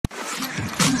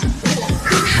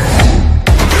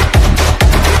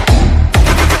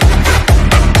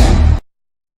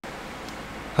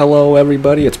Hello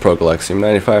everybody, it's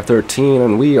ProGalexium9513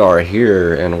 and we are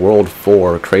here in World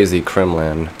 4 Crazy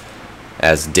Kremlin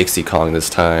as Dixie Kong this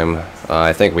time.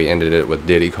 I think we ended it with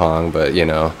Diddy Kong, but you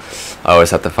know, I always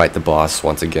have to fight the boss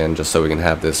once again just so we can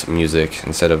have this music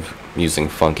instead of using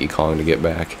Funky Kong to get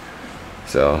back.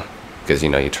 So, because you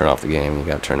know, you turn off the game, you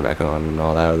gotta turn it back on and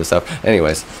all that other stuff.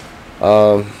 Anyways,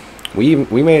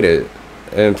 we made it,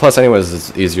 and plus anyways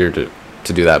it's easier to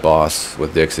do that boss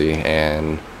with Dixie,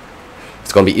 and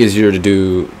it's gonna be easier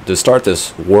to start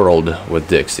this world with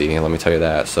Dixie, let me tell you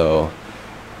that. So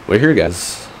we're here,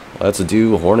 guys. Let's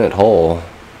do Hornet Hole,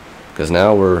 because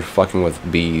now we're fucking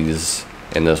with bees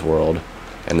in this world,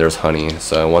 and there's honey.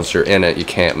 So once you're in it, you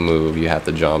can't move, you have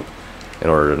to jump in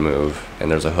order to move, and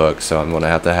there's a hook. So I'm gonna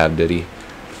have to have Diddy,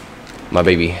 my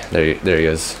baby. There he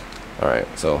is. All right,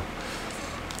 so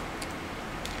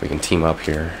we can team up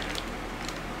here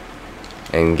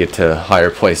and get to higher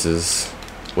places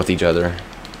with each other.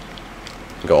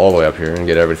 Go all the way up here and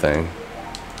get everything,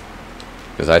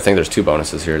 because I think there's two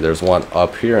bonuses here. There's one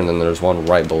up here and then there's one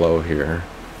right below here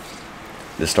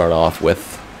to start off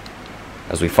with,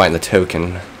 as we find the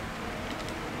token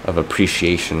of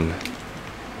appreciation.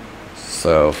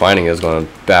 So finding is going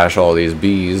to bash all these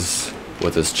bees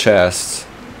with his chest,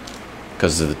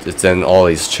 because it's in all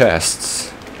these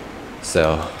chests.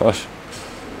 So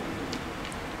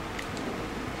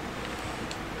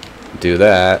do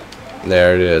that.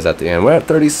 There it is at the end. We're at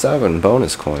 37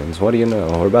 bonus coins. What do you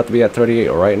know? We're about to be at 38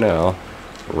 right now,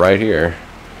 right here.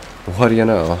 What do you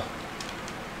know?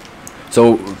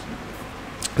 So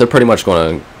they're pretty much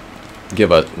going to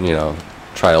give us, you know,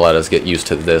 try to let us get used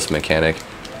to this mechanic,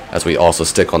 as we also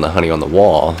stick on the honey on the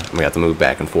wall and we have to move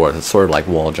back and forth. It's sort of like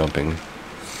wall jumping.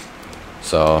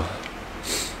 So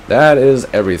that is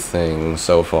everything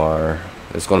so far.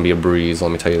 It's going to be a breeze, let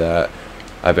me tell you that.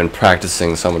 I've been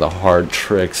practicing some of the hard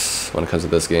tricks when it comes to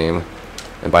this game,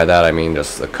 and by that I mean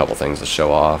just a couple things to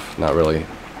show off, not really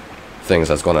things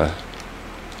that's gonna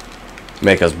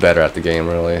make us better at the game,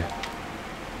 really.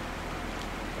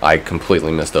 I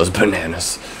completely missed those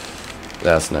bananas.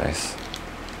 That's nice.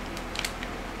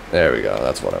 There we go,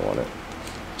 that's what I wanted.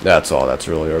 That's all that's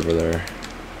really over there.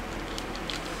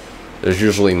 There's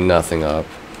usually nothing up.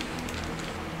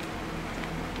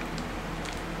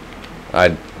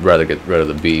 I'd rather get rid of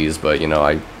the bees, but you know,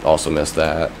 I also missed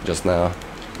that just now.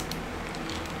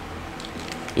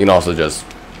 You can also just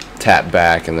tap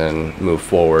back and then move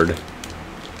forward,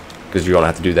 because you're gonna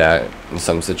have to do that in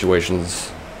some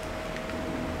situations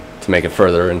to make it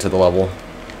further into the level.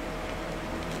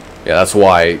 Yeah, that's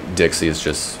why Dixie is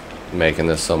just making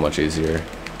this so much easier.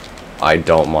 I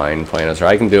don't mind playing as her.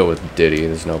 I can do it with Diddy,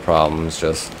 there's no problem. It's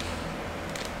just,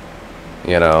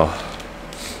 you know,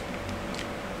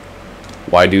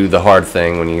 why do the hard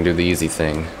thing when you can do the easy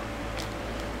thing?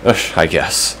 I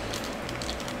guess.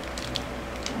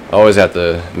 Always have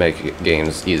to make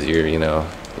games easier, you know.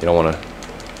 You don't want to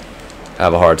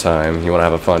have a hard time. You want to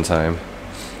have a fun time.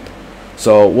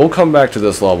 So we'll come back to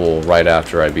this level right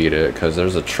after I beat it, because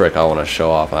there's a trick I want to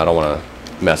show off. I don't want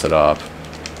to mess it up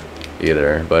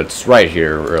either. But it's right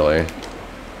here, really.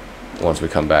 Once we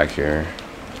come back here.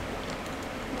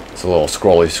 It's a little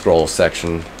scroll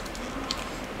section.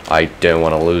 I didn't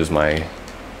want to lose my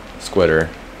squitter,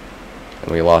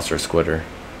 and we lost our squitter.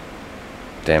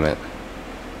 Damn it.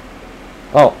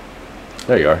 Oh,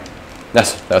 there you are.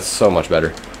 That's so much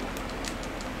better.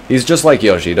 He's just like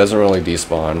Yoshi, he doesn't really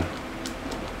despawn.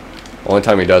 Only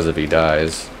time he does if he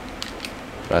dies.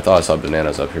 I thought I saw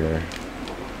bananas up here.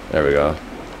 There we go.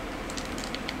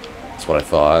 That's what I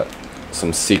thought.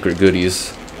 Some secret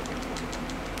goodies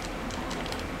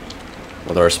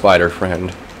with our spider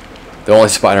friend. The only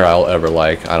spider I'll ever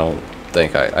like. I don't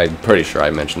think I'm pretty sure I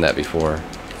mentioned that before.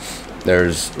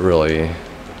 There's really,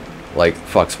 like,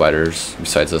 fuck spiders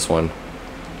besides this one.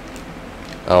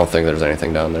 I don't think there's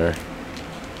anything down there.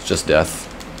 It's just death.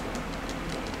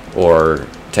 Or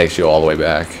takes you all the way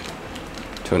back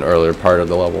to an earlier part of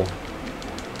the level.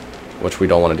 Which we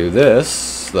don't want to do.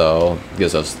 This, though,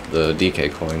 gives us the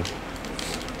DK coin.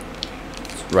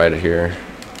 It's right here.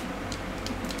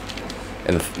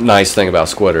 And the nice thing about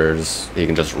Squitter is he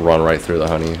can just run right through the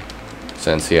honey,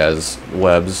 since he has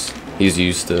webs. He's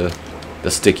used to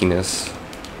the stickiness,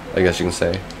 I guess you can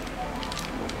say.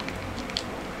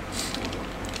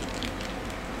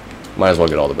 Might as well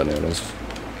get all the bananas.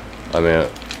 I mean,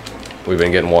 we've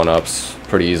been getting one-ups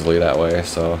pretty easily that way,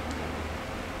 so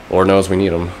Lord knows we need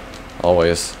them,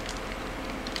 always.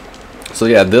 So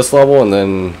yeah, this level and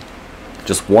then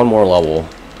just one more level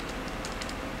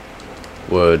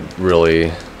would really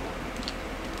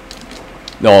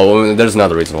No, there's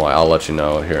another reason why. I'll let you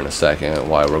know here in a second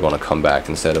why we're going to come back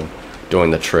instead of doing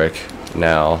the trick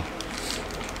now.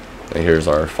 And here's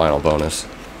our final bonus.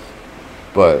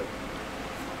 But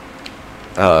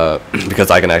because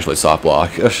I can actually soft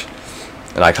block,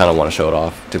 and I kind of want to show it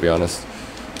off, to be honest.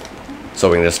 So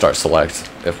we can just start select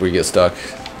if we get stuck.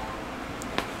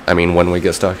 I mean, when we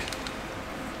get stuck.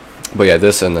 But yeah,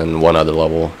 this and then one other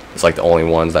level. It's like the only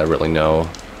ones that I really know.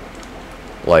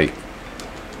 Like,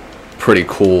 pretty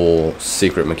cool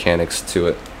secret mechanics to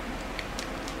it.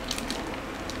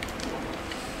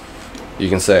 You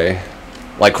can say.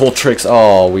 Like, cool tricks.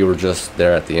 Oh, we were just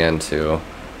there at the end, too.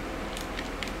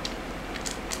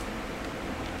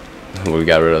 We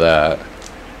got rid of that.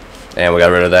 And we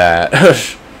got rid of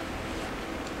that.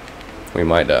 We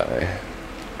might die.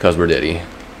 Because we're Diddy.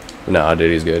 No,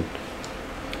 Diddy's good.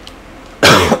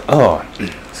 Oh,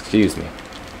 excuse me.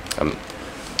 I'm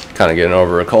kind of getting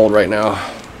over a cold right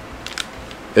now.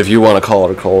 If you want to call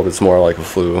it a cold, it's more like a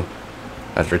flu.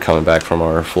 After coming back from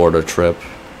our Florida trip.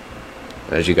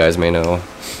 As you guys may know,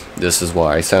 this is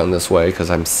why I sound this way, because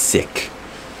I'm sick.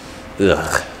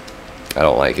 Ugh. I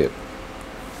don't like it.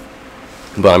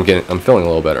 But I'm feeling a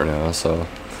little better now, so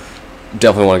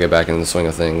definitely want to get back in the swing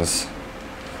of things.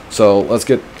 So let's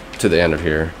get to the end of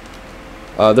here.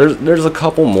 There's a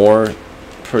couple more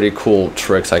pretty cool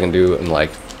tricks I can do in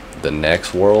like the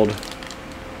next world.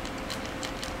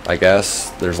 I guess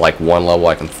there's like one level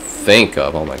I can think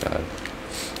of. Oh my god.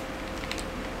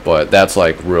 But that's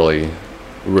like really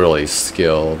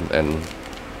skilled, and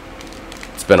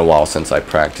it's been a while since I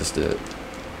practiced it.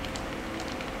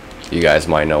 You guys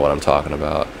might know what I'm talking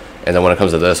about. And then when it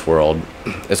comes to this world,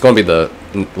 it's going to be the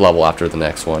level after the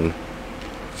next one.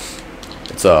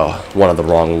 It's one of the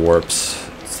wrong warps.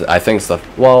 I think it's the,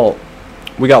 well,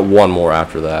 we got one more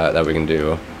after that we can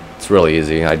do. It's really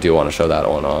easy. I do want to show that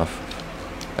one off,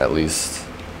 at least.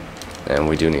 And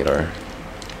we do need our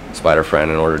spider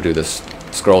friend in order to do this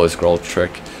scroll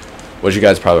trick, which you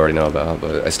guys probably already know about,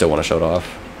 but I still want to show it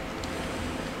off.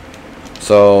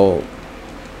 So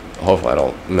hopefully I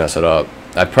don't mess it up.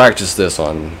 I practiced this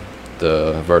on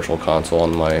the virtual console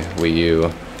on my Wii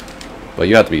U, but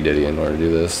you have to be Diddy in order to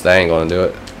do this. That ain't gonna do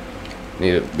it.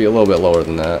 Need to be a little bit lower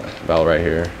than that, about right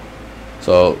here.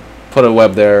 So put a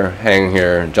web there, hang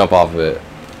here, jump off of it,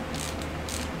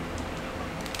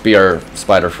 be our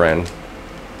spider friend,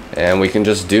 and we can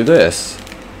just do this.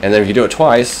 And then if you do it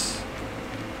twice,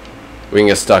 we can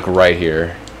get stuck right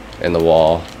here in the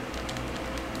wall.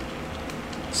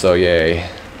 So yay.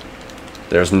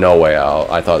 There's no way out.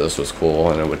 I thought this was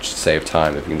cool and it would save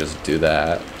time if you can just do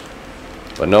that.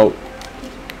 But nope.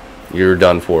 You're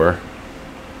done for.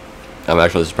 I'm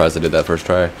actually surprised I did that first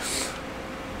try.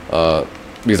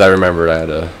 Because I remembered I had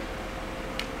to...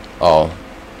 Oh,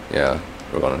 yeah.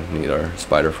 We're gonna need our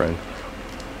spider friend.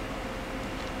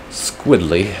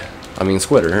 Squidly. I mean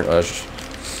Squidder.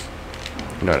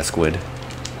 You're not a squid.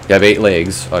 You have 8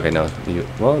 legs. Okay, no.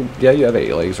 Well, yeah, you have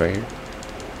 8 legs right here.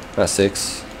 Not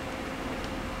 6.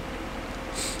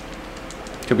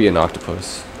 Could be an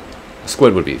octopus. A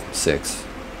squid would be 6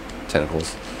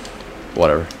 tentacles.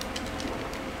 Whatever.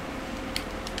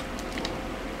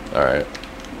 Alright.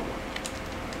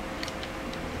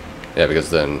 Yeah, because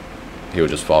then he would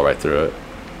just fall right through it.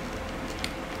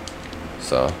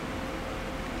 So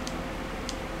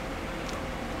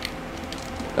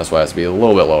that's why it has to be a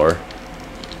little bit lower.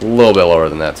 A little bit lower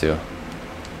than that too.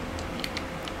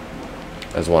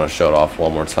 I just want to show it off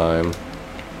one more time.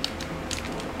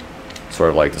 Sort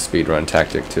of like the speedrun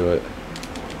tactic to it.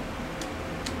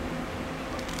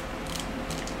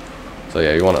 So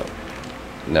yeah, you want to...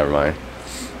 Never mind.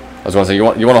 I was going to say, you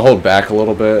want to hold back a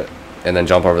little bit, and then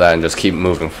jump over that and just keep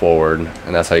moving forward.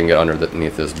 And that's how you can get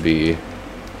underneath this B.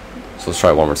 So let's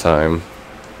try it one more time.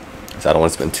 Because I don't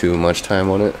want to spend too much time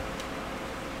on it,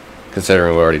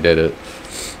 considering we already did it.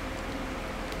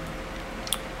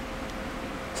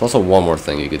 There's also one more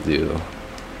thing you could do.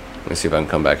 Let me see if I can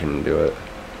come back and do it.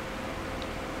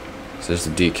 So there's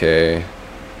the DK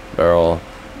barrel.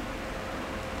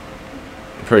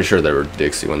 I'm pretty sure they were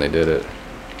Dixie when they did it.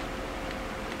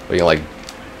 But you can like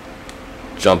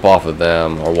jump off of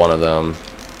them or one of them.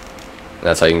 And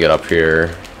that's how you can get up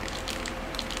here.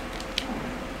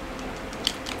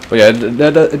 But yeah,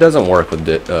 it doesn't work with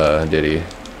Diddy,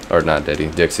 or not Diddy,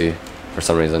 Dixie, for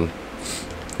some reason.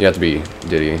 You have to be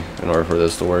Diddy in order for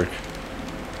this to work.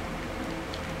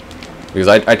 Because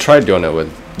I tried doing it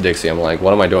with Dixie. I'm like,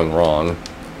 what am I doing wrong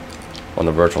on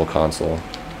the virtual console?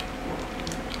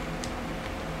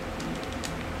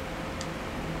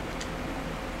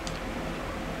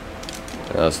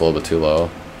 Yeah, that's a little bit too low.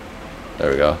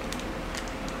 There we go.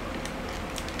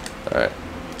 Alright.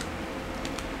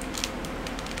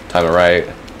 Time it right.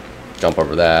 Jump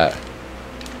over that.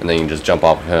 and then you just jump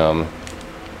off of him,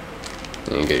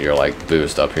 and you get your like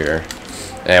boost up here,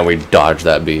 and we dodge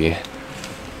that bee.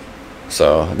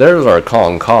 So there's our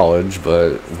Kong College,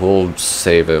 but we'll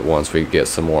save it once we get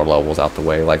some more levels out the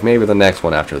way, like maybe the next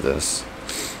one after this,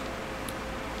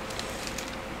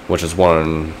 which is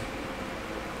one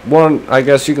I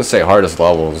guess you can say hardest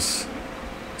levels.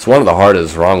 It's one of the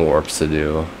hardest wrong warps to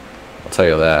do, I'll tell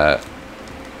you that.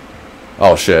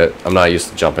 Oh shit, I'm not used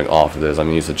to jumping off of this,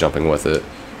 I'm used to jumping with it.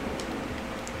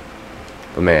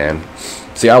 But man,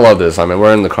 see, I love this. I mean,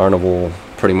 we're in the carnival,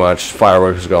 pretty much,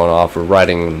 fireworks going off, we're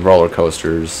riding roller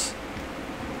coasters.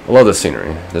 I love this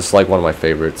scenery. This is like one of my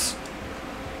favorites.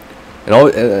 And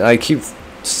I keep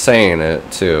saying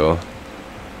it too,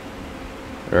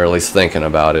 or at least thinking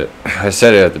about it. I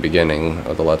said it at the beginning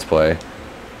of the Let's Play,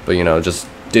 but you know, just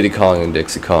Diddy Kong and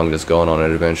Dixie Kong just going on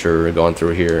an adventure, going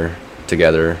through here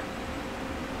together.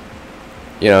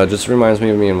 You know, it just reminds me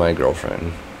of me and my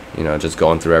girlfriend. You know, just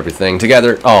going through everything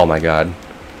together. Oh my god.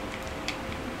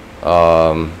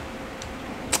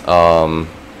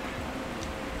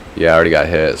 Yeah, I already got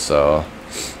hit, so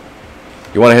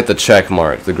you want to hit the check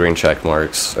mark, the green check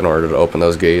marks, in order to open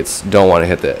those gates. Don't want to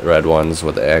hit the red ones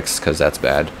with the X, because that's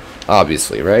bad.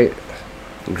 Obviously, right?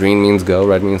 Green means go,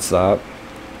 red means stop.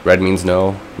 Red means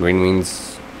no, green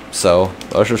means so.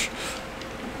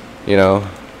 You know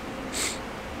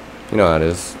how it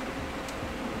is.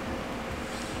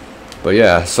 But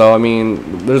yeah, so I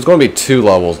mean, there's going to be 2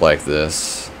 levels like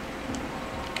this.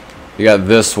 You got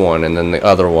this one, and then the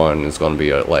other one is going to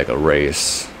be like a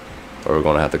race, or we're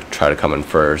going to have to try to come in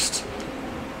first.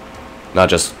 Not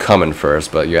just come in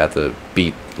first, but you have to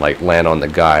land on the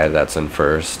guy that's in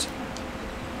first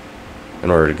in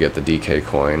order to get the DK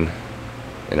coin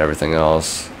and everything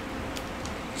else.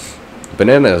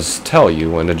 Bananas tell you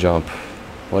when to jump.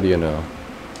 What do you know?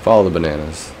 Follow the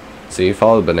bananas. See,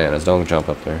 follow the bananas. Don't jump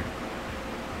up there.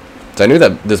 So I knew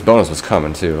that this bonus was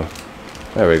coming too.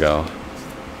 There we go.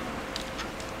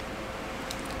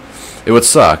 It would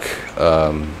suck.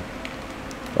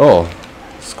 Oh,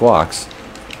 squawks.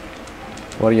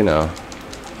 What do you know?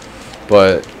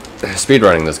 But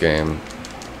speedrunning this game,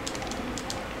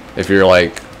 if you're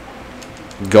like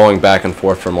going back and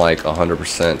forth from like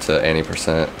 100% to any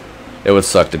percent, it would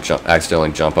suck to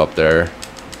accidentally jump up there.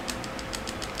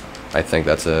 I think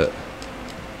that's it.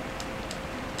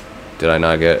 Did I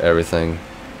not get everything?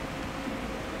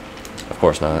 Of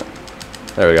course not.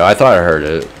 There we go. I thought I heard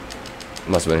it.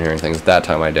 Must have been hearing things. That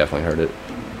time I definitely heard it.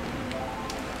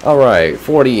 Alright,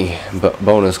 40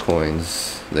 bonus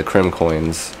coins. The Crim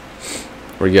coins.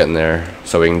 We're getting there.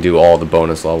 So we can do all the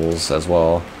bonus levels as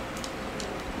well.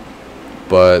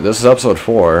 But this is episode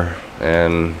 4.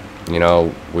 And, you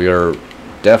know, we are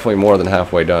definitely more than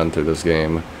halfway done through this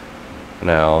game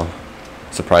now.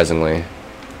 Surprisingly.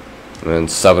 And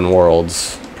 7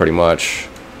 worlds, pretty much.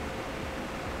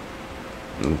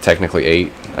 And technically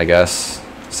 8, I guess.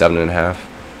 7.5.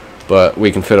 But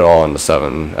we can fit it all into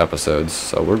 7 episodes.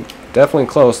 So we're definitely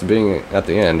close to being at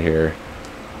the end here.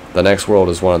 The next world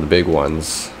is one of the big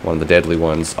ones. One of the deadly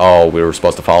ones. Oh, we were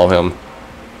supposed to follow him.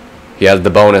 He had the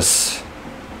bonus.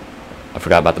 I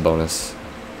forgot about the bonus.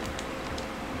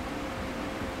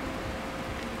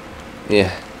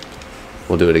 Yeah.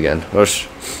 We'll do it again. We'll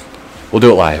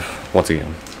do it live. Once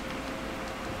again.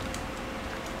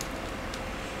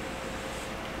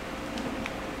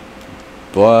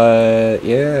 But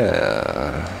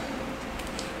yeah,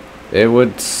 it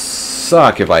would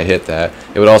suck if I hit that.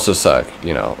 It would also suck,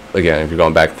 you know, again, if you're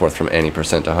going back and forth from any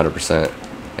percent to 100%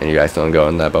 and you guys don't go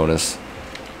in that bonus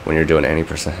when you're doing any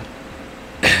percent.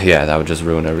 Yeah, that would just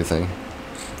ruin everything.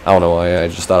 I don't know why I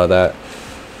just thought of that.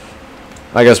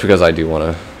 I guess because I do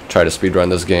want to try to speedrun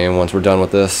this game once we're done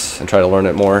with this and try to learn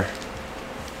it more.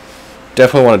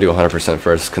 Definitely want to do 100%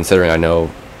 first, considering I know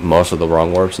most of the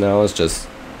wrong warps now. Is just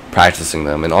practicing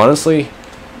them. And honestly,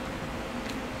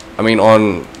 I mean,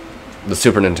 on the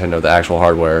Super Nintendo, the actual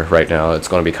hardware right now, it's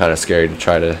going to be kind of scary to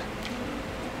try to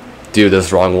do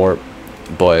this wrong warp.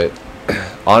 But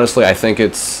honestly, I think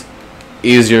it's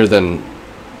easier than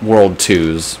World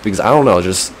 2's, because I don't know,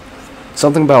 just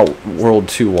something about World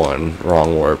 2-1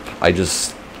 wrong warp, I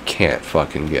just can't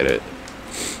fucking get it.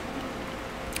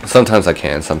 Sometimes I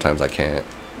can, sometimes I can't.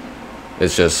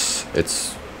 It's just,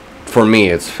 for me,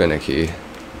 it's finicky.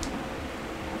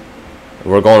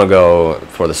 We're going to go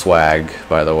for the swag,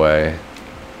 by the way.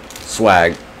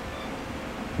 Swag.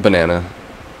 Banana.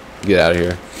 Get out of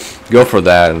here. Go for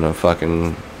that in a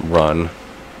fucking run.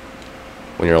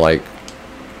 When you're like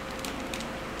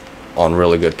on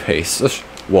really good pace.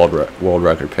 World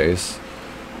record pace.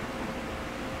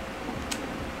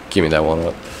 Give me that one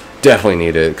up. Definitely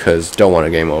need it, because don't want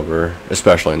a game over,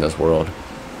 especially in this world.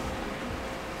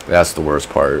 That's the worst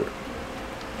part.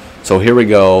 So here we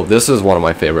go. This is one of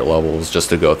my favorite levels just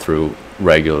to go through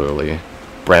regularly.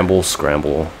 Bramble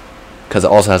Scramble. Because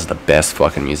it also has the best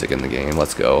fucking music in the game.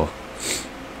 Let's go.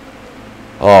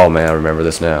 Oh man, I remember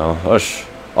this now.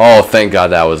 Oh, thank God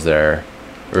that was there.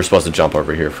 We were supposed to jump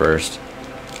over here first.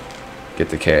 Get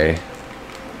the K.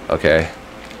 Okay.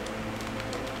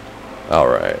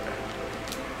 Alright.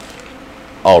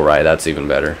 Alright, that's even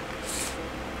better.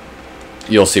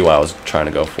 You'll see what I was trying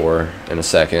to go for in a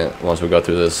second once we go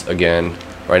through this again.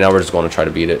 Right now we're just going to try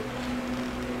to beat it.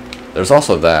 There's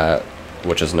also that,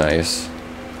 which is nice.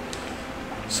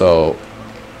 So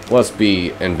let's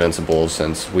be invincible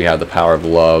since we have the power of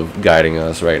love guiding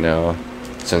us right now,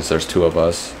 since there's two of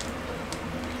us.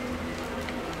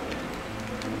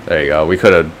 There you go. We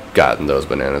could have gotten those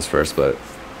bananas first, but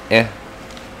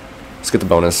let's get the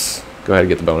bonus. Go ahead and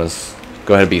get the bonus.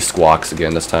 Go ahead and be squawks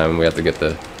again this time. We have to get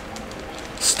the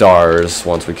stars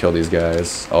once we kill these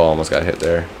guys. Oh, almost got hit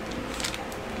there.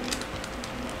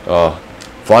 Oh,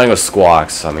 flying with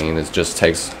squawks, I mean, it just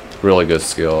takes really good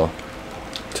skill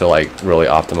to like really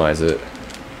optimize it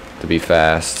to be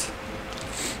fast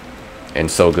and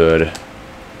so good.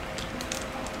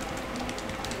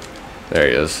 There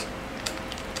he is.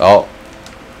 Oh.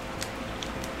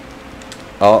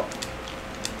 Oh.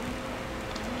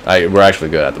 We're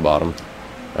actually good at the bottom.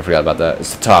 I forgot about that.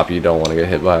 It's the top you don't want to get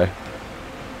hit by.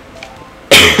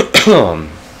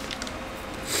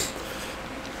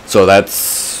 So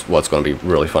that's what's going to be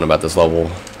really fun about this level,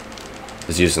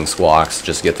 is using squawks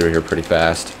just to get through here pretty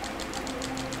fast.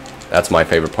 That's my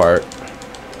favorite part,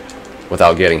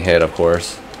 without getting hit, of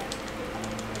course.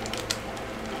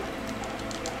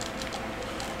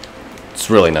 It's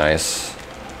really nice.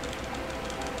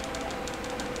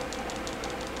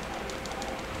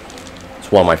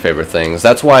 It's one of my favorite things.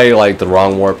 That's why, like, the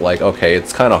wrong warp, like, okay,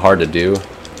 it's kind of hard to do,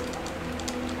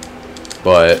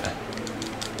 but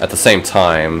at the same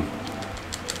time,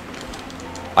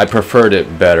 I preferred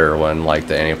it better when, like,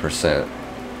 the 80%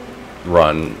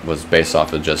 run was based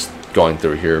off of just going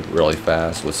through here really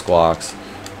fast with squawks.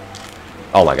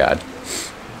 Oh my god.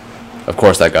 Of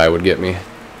course that guy would get me.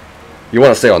 You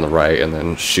want to stay on the right and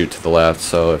then shoot to the left,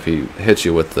 so if he hits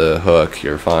you with the hook,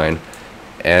 you're fine.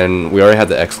 And we already had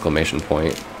the exclamation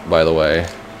point, by the way.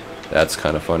 That's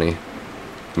kind of funny.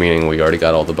 Meaning we already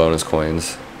got all the bonus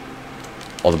coins.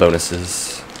 All the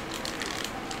bonuses.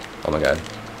 Oh my god.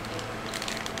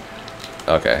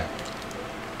 Okay.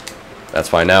 That's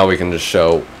fine. Now we can just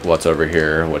show what's over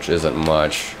here, which isn't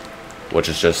much. Which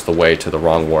is just the way to the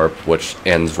wrong warp, which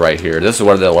ends right here. This is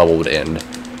where the level would end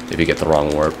if you get the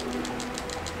wrong warp.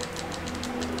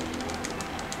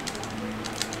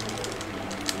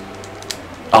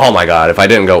 Oh my god, if I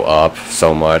didn't go up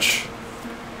so much.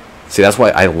 See, that's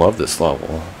why I love this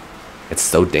level. It's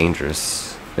so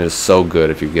dangerous. It is so good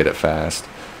if you get it fast.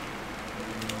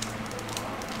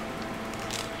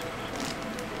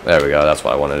 There we go, that's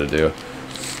what I wanted to do.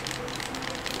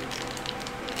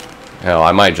 Hell,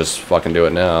 I might just fucking do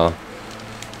it now,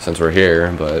 since we're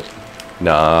here, but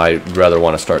nah, I'd rather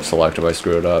want to start select if I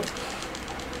screw it up.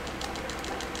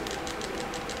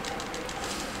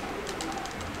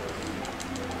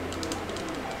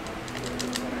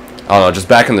 I don't know, just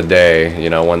back in the day, you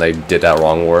know, when they did that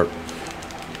wrong warp.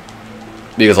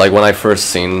 Because, like, when I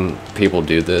first seen people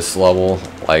do this level,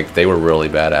 like, they were really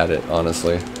bad at it,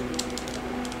 honestly.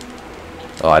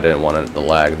 Oh, I didn't want the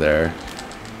lag there.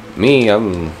 Me,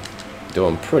 I'm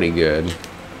doing pretty good,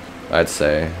 I'd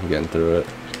say, getting through it.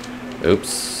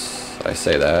 Oops, I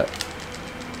say that.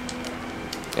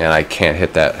 And I can't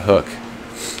hit that hook,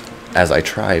 as I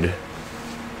tried.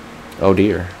 Oh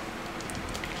dear.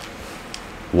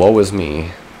 Woe is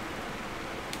me.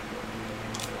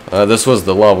 This was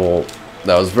the level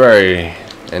that was very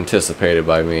anticipated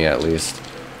by me, at least,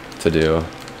 to do.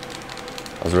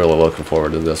 I was really looking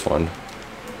forward to this one.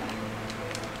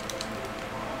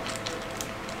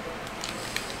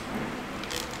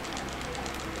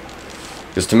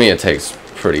 Because to me it takes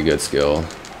pretty good skill.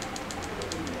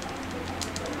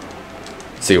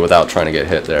 See, without trying to get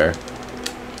hit there.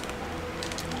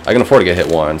 I can afford to get hit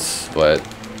once, but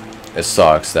it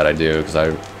sucks that I do, because I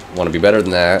want to be better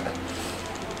than that.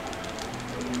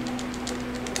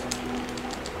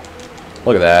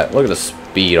 Look at that. Look at the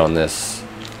speed on this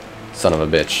son of a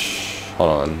bitch. Hold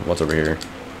on. What's over here?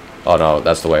 Oh no,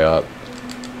 that's the way up.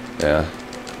 Yeah.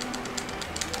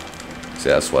 See,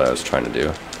 that's what I was trying to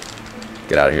do.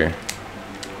 Get out of here.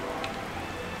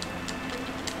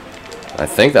 I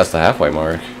think that's the halfway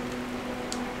mark.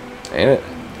 Ain't it?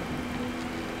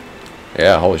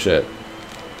 Yeah, holy shit.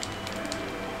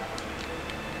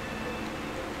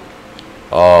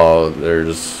 Oh,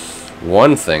 there's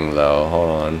one thing though. Hold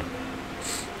on.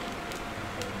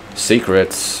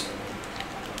 Secrets.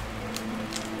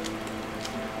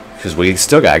 Because we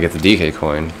still gotta get the DK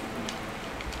coin.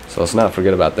 So let's not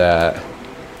forget about that.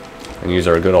 And use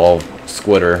our good old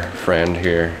squitter friend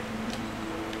here.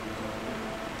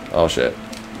 Oh shit.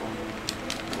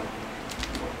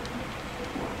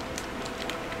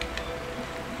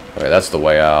 Okay, that's the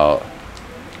way out.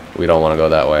 We don't want to go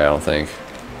that way, I don't think.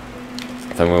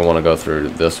 I think we want to go through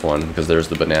this one because there's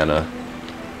the banana.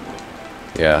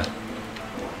 Yeah.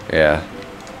 Yeah.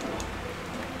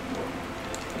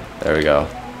 There we go.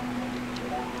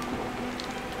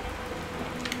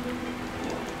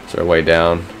 Is there a way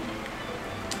down?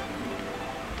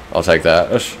 I'll take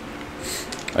that. Ush.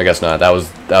 I guess not. That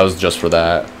was just for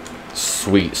that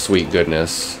sweet, sweet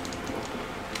goodness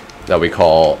that we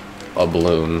call a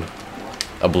balloon,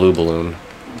 a blue balloon,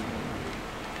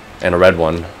 and a red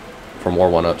one for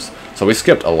more one-ups. So we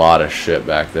skipped a lot of shit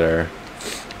back there.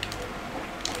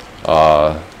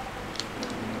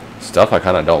 Stuff I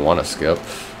kind of don't want to skip.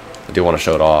 I do want to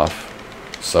show it off.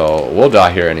 So we'll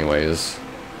die here anyways.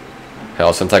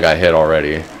 Hell, since I got hit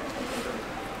already,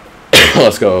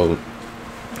 let's go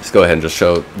ahead and just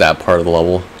show that part of the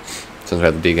level since we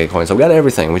have the DK coin. So we got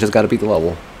everything. We just got to beat the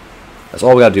level. That's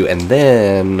all we got to do. And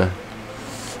then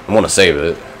I want to save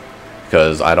it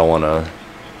because I don't want to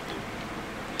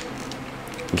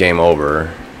game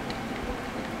over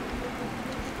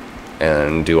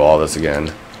and do all this again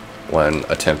when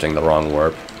attempting the wrong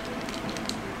warp.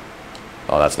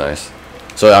 Oh, that's nice.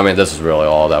 So, I mean, this is really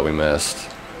all that we missed.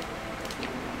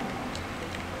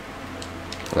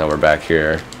 Now we're back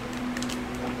here.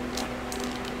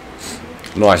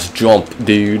 Nice jump,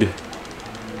 dude.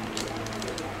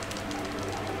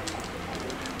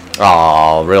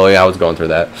 Oh, really? I was going through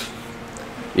that.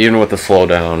 Even with the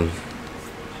slowdown.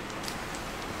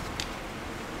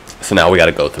 So now we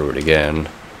gotta go through it again.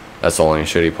 That's the only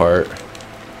shitty part.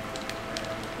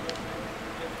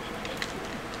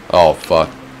 Oh, fuck.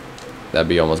 That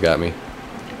bee almost got me.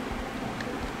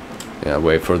 Yeah,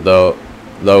 wait for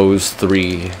those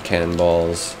 3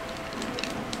 cannonballs.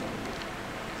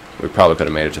 We probably could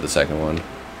have made it to the second one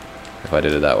if I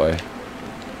did it that way.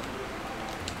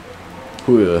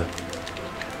 Whew.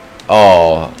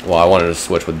 Oh, well, I wanted to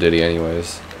switch with Diddy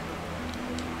anyways.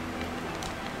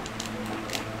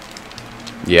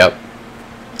 Yep.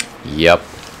 Yep.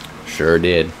 Sure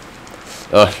did.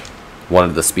 Ugh.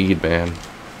 Wanted the speed, man.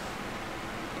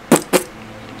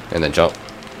 And then jump.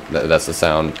 That's the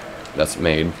sound that's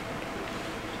made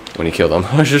when you kill them.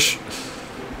 I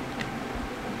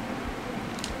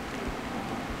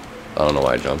don't know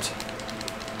why I jumped.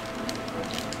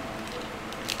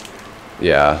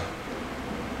 Yeah.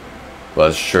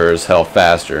 Was sure as hell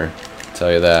faster.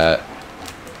 Tell you that.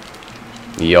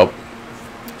 Yup.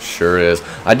 Sure is.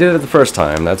 I did it the first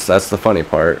time. That's the funny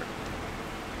part.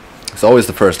 It's always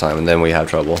the first time, and then we have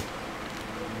trouble.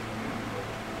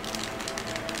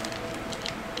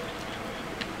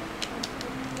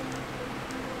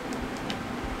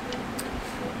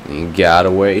 You gotta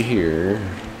wait here.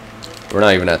 We're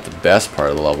not even at the best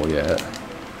part of the level yet.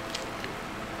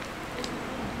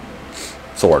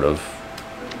 Sort of.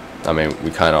 I mean,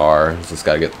 we kind of are. Just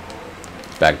gotta get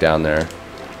back down there.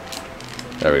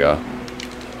 There we go.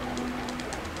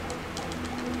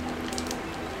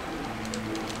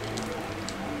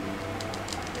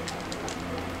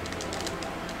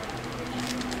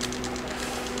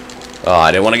 Oh,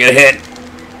 I didn't want to get hit.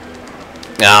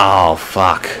 Oh,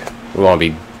 fuck. We want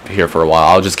to be here for a while.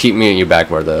 I'll just keep meeting you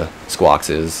back where the Squawks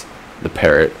is. The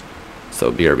parrot.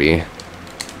 So, BRB.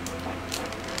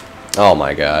 Oh,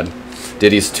 my God.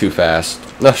 Diddy's too fast.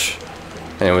 Ush.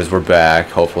 Anyways, we're back.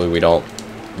 Hopefully we don't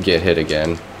get hit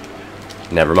again.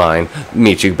 Never mind.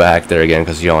 Meet you back there again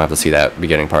because you don't have to see that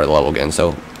beginning part of the level again.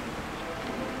 So,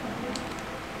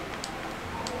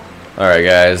 alright,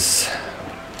 guys.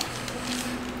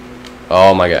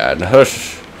 Oh my God.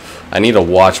 Hush. I need to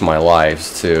watch my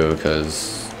lives too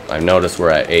because I've noticed we're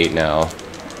at 8 now.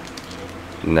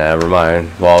 Never mind.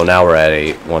 Well, now we're at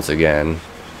 8 once again.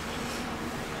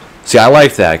 See, I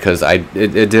like that because it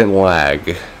didn't lag.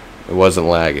 It wasn't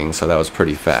lagging, so that was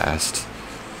pretty fast.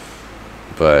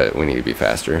 But we need to be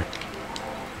faster.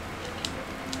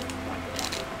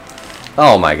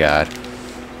 Oh my God.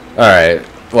 Alright,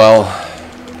 well,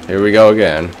 here we go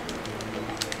again.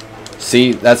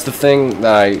 See, that's the thing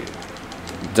that I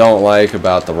don't like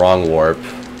about the wrong warp.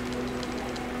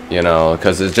 You know,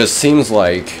 because it just seems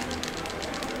like...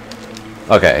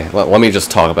 Okay, let me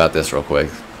just talk about this real quick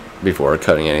before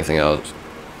cutting anything else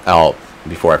out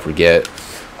before I forget.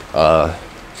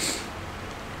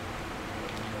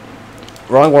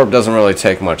 wrong warp doesn't really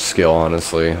take much skill,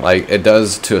 honestly. Like, it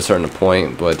does to a certain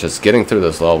point, but just getting through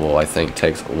this level, I think,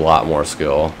 takes a lot more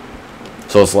skill.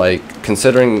 So it's like,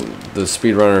 considering the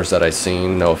speedrunners that I've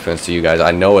seen, no offense to you guys,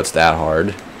 I know it's that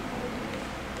hard.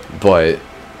 But,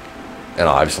 and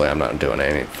obviously I'm not doing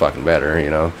any fucking better, you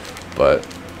know. But,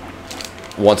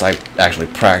 once I actually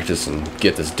practice and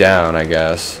get this down, I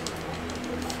guess,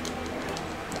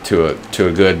 to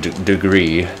a good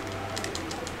degree,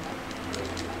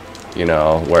 you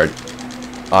know, where it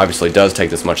obviously does take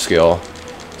this much skill,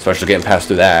 especially getting past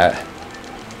through that.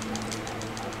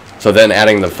 So then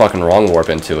adding the fucking wrong warp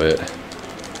into it.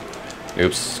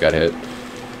 Oops, got hit.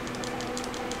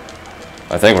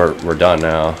 I think we're done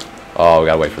now. Oh, we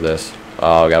gotta wait for this.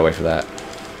 Oh, we gotta wait for that.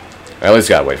 At least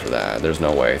gotta wait for that. There's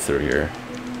no way through here.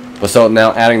 But so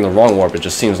now adding the wrong warp, it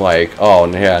just seems like, oh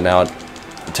yeah, now it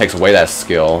takes away that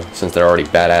skill since they're already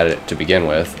bad at it to begin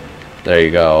with. There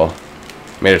you go.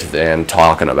 Made it to the end,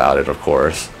 talking about it, of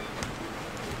course.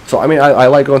 So, I mean, I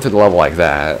like going through the level like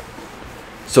that.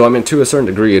 So, I mean, to a certain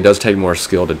degree, it does take more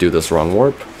skill to do this wrong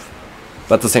warp.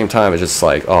 But at the same time, it's just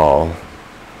like, oh...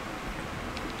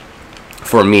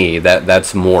 For me,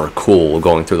 that's more cool,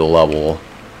 going through the level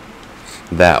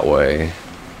that way.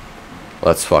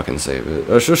 Let's fucking save it.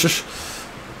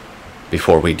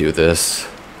 Before we do this.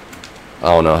 I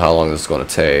don't know how long this is going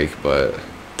to take, but...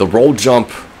 The roll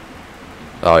jump...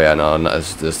 Oh yeah, no,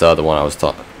 it's the other one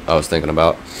I was thinking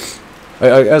about.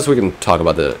 I guess we can talk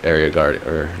about the area guard,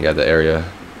 or yeah, the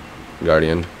area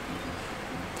guardian.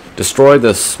 Destroy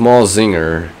the small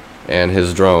zinger and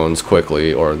his drones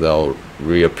quickly, or they'll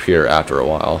reappear after a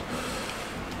while.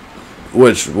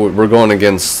 Which we're going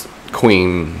against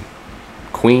Queen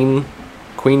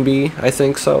Bee, I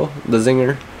think so, the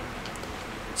zinger.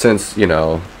 Since, you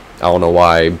know, I don't know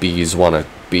why bees want to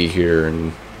be here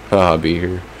and be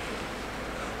here.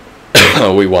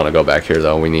 We want to go back here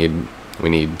though. We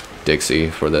need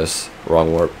Dixie for this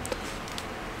wrong warp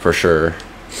for sure.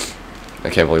 I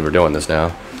can't believe we're doing this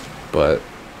now, but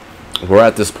we're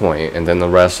at this point, and then the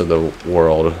rest of the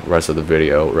world, rest of the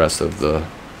video, rest of the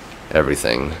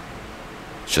everything,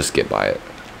 just get by it.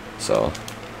 So,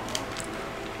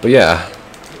 but yeah,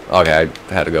 okay,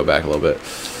 I had to go back a little bit.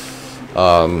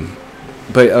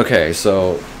 But okay,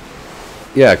 so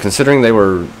yeah, considering they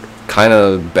were kind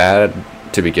of bad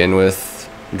to begin with,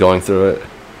 going through it,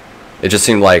 it just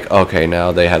seemed like, okay,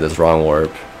 now they had this wrong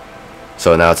warp,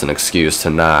 so now it's an excuse to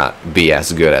not be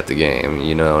as good at the game,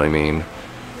 you know what I mean?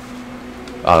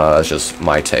 I don't know, that's just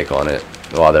my take on it.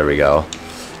 Oh, there we go.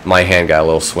 My hand got a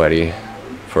little sweaty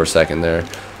for a second there.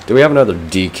 Do we have another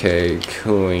DK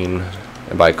coin?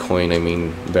 And by coin I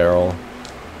mean barrel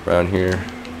around here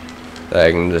that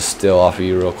I can just steal off of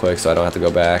you real quick so I don't have to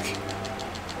go back?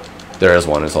 There is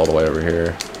one, it's all the way over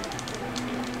here.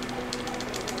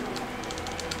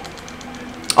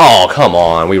 Oh, come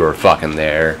on, we were fucking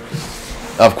there.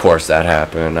 Of course that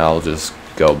happened. I'll just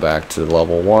go back to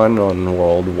level 1 on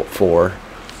World 4.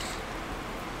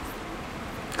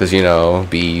 Because, you know,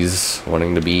 bees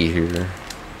wanting to be here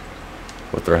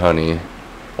with their honey.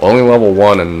 Only level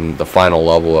 1 and the final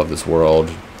level of this world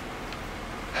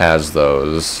has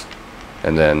those.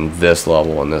 And then this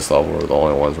level and this level are the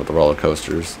only ones with the roller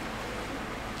coasters.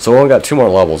 So we only got 2 more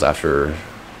levels after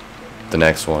the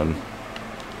next one.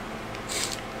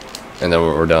 And then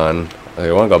we're done.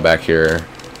 I want to go back here.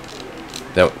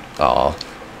 No, oh,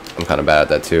 I'm kind of bad at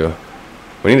that too.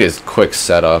 We need a quick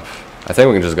setup. I think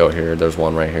we can just go here. There's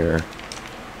one right here.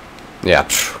 Yeah,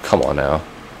 come on now.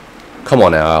 Come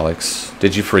on now, Alex.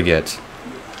 Did you forget?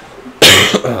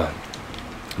 But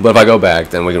if I go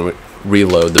back, then we can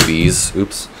reload the bees.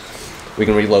 Oops. We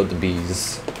can reload the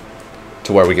bees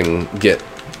to where we can get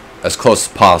as close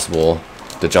as possible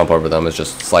to jump over them. It's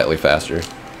just slightly faster.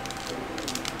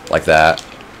 Like that.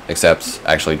 Except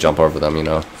actually jump over them, you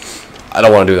know. I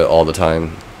don't want to do that all the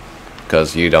time,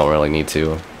 because you don't really need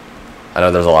to. I know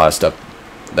there's a lot of stuff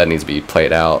that needs to be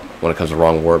played out when it comes to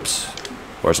wrong warps,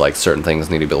 where it's like certain things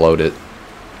need to be loaded,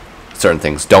 certain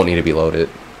things don't need to be loaded,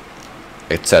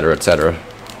 etc., etc.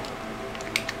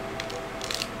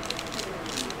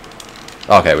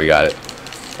 Okay, we got it.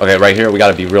 Okay, right here we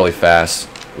got to be really fast.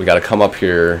 We got to come up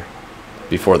here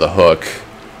before the hook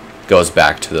goes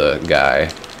back to the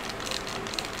guy.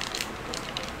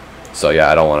 So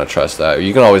yeah, I don't want to trust that.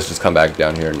 You can always just come back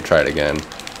down here and try it again.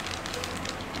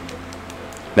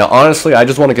 Now honestly, I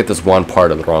just want to get this one part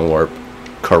of the wrong warp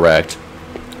correct.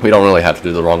 We don't really have to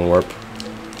do the wrong warp.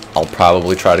 I'll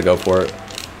probably try to go for it.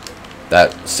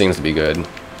 That seems to be good.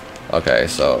 Okay,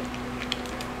 so...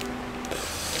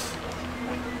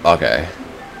 Okay.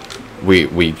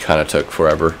 We kind of took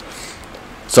forever.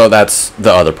 So that's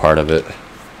the other part of it.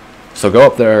 So go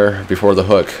up there before the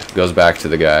hook goes back to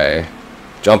the guy.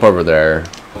 Jump over there.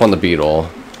 Up on the beetle.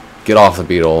 Get off the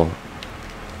beetle.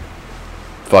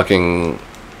 Fucking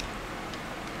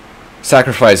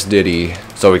sacrifice Diddy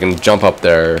so we can jump up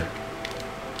there.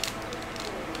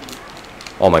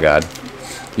 Oh my god.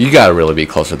 You gotta really be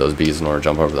close to those bees in order to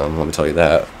jump over them, let me tell you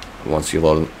that. Once you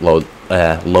load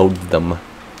them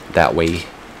that way.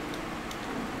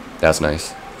 That's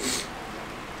nice.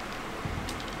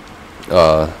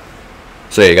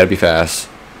 So yeah, you gotta be fast.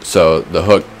 So the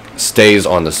hook stays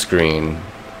on the screen,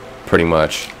 pretty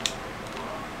much.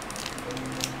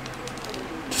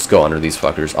 Just go under these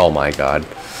fuckers. Oh my god.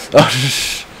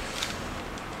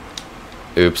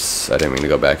 Oops, I didn't mean to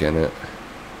go back in it.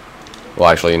 Well,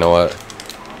 actually, you know what?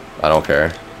 I don't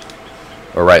care.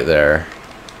 We're right there.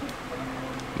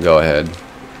 Go ahead.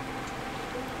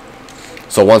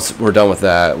 So once we're done with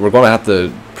that, we're going to have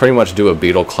to pretty much do a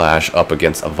beetle clash up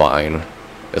against a vine.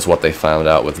 Is what they found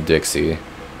out with Dixie. And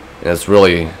it's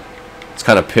really, it's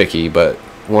kind of picky, but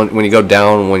when you go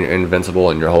down when you're invincible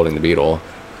and you're holding the beetle,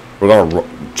 we're going to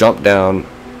jump down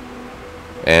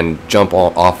and jump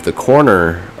off the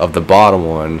corner of the bottom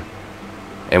one,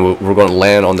 and we're going to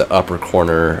land on the upper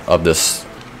corner of this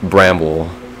bramble.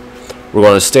 We're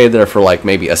going to stay there for like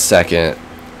maybe a second,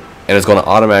 and it's going to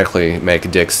automatically make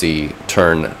Dixie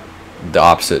turn the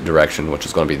opposite direction, which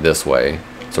is going to be this way.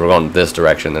 So we're going this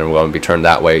direction, then we're going to be turned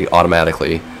that way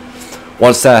automatically.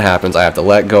 Once that happens, I have to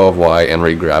let go of Y and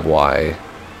re-grab Y,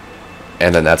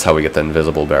 and then that's how we get the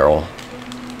invisible barrel.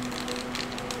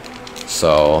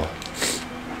 So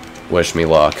wish me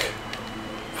luck.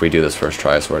 If we do this first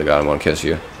try, I swear to God, I'm going to kiss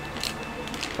you.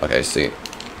 Okay, see.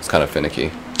 It's kind of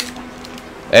finicky.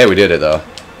 Hey, we did it, though.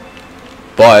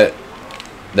 But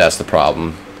that's the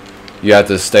problem. You have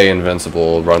to stay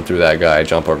invincible, run through that guy,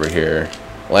 jump over here,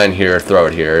 land here, throw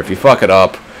it here. If you fuck it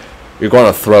up, you're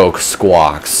going to throw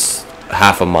squawks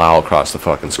half a mile across the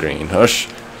fucking screen. Hush.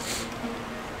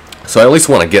 So I at least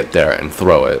want to get there and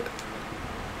throw it.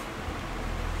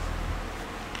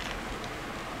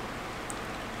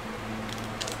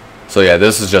 So yeah,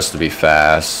 this is just to be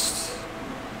fast.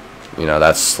 You know,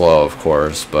 that's slow, of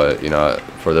course, but, you know,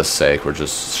 for this sake, we're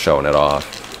just showing it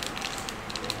off.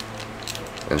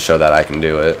 And show that I can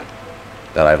do it.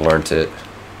 That I've learnt it.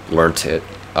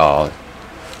 Oh,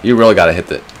 you really got to hit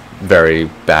the very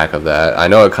back of that. I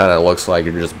know it kind of looks like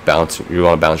you're just bouncing. You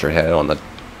want to bounce your head on the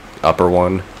upper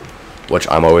one, which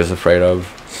I'm always afraid of,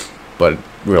 but it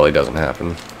really doesn't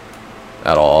happen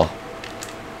at all.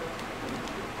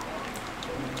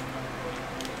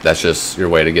 That's just your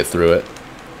way to get through it.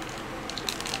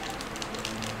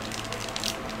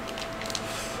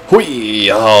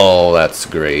 Whee! Oh, that's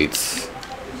great.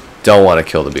 Don't want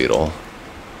to kill the beetle.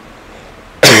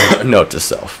 Note to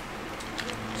self.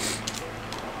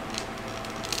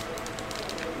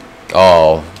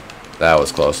 Oh, that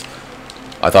was close.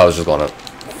 I thought I was just going to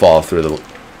fall through the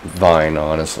vine,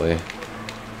 honestly.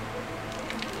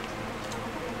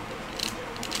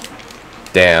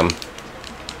 Damn.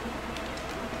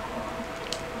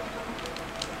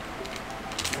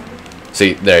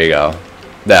 See, there you go.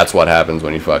 That's what happens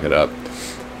when you fuck it up.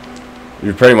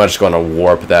 You're pretty much going to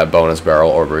warp that bonus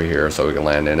barrel over here so we can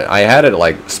land in it. I had it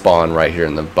like spawn right here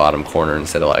in the bottom corner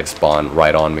instead of like spawn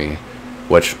right on me,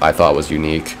 which I thought was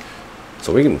unique.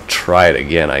 So we can try it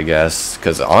again, I guess,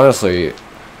 because honestly,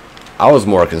 I was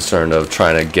more concerned of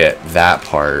trying to get that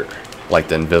part, like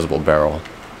the invisible barrel.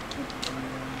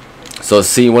 So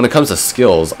see, when it comes to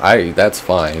skills, that's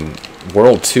fine.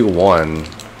 World 2-1,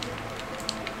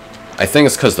 I think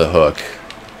it's because the hook.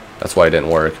 That's why it didn't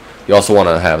work. You also want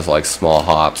to have like small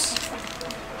hops.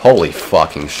 Holy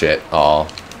fucking shit. Aw.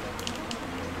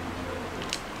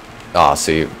 Ah,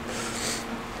 see.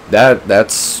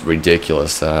 That's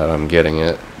ridiculous that I'm getting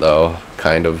it, though.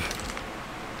 Kind of.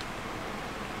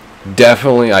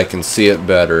 Definitely I can see it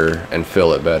better and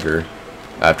feel it better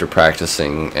after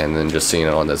practicing and then just seeing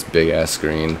it on this big ass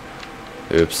screen.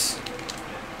 Oops.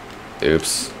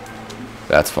 Oops.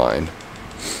 That's fine.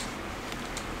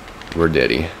 We're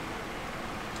Diddy.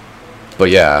 But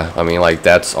yeah, I mean, like,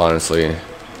 that's honestly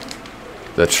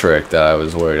the trick that I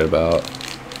was worried about.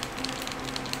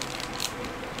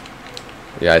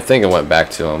 Yeah, I think it went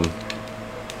back to him.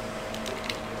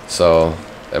 So,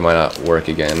 it might not work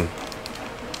again.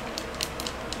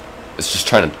 It's just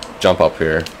trying to jump up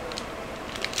here.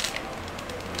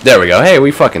 There we go. Hey,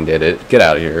 we fucking did it. Get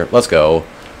out of here. Let's go.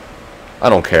 I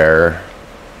don't care.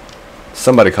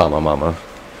 Somebody call my mama.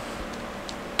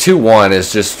 2-1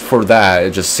 is just, for that,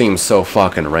 it just seems so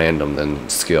fucking random than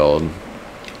skilled.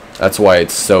 That's why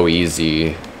it's so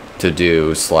easy to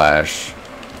do, /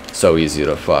 so easy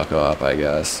to fuck up, I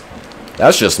guess.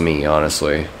 That's just me,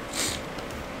 honestly.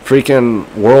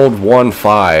 Freaking World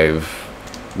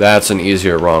 1-5. That's an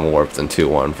easier wrong warp than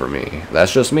 2-1 for me.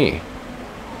 That's just me.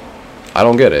 I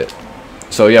don't get it.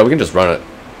 So yeah, we can just run it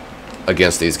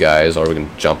against these guys, or we can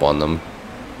jump on them.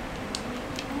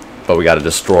 But we got to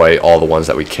destroy all the ones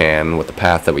that we can with the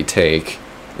path that we take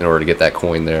in order to get that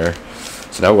coin there.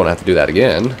 So now we're going to have to do that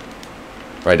again.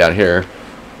 Right down here.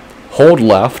 Hold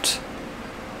left.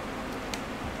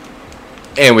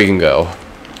 And we can go.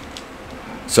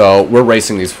 So we're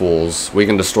racing these fools. We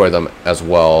can destroy them as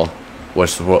well,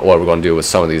 which is what we're going to do with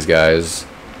some of these guys.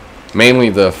 Mainly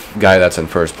the guy that's in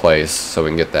first place, so we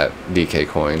can get that DK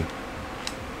coin.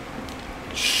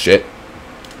 Shit.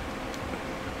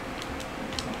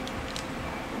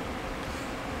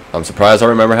 I'm surprised I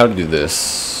remember how to do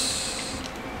this.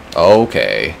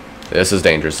 Okay. This is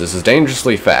dangerous. This is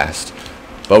dangerously fast.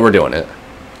 But we're doing it.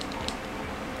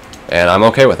 And I'm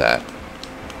okay with that.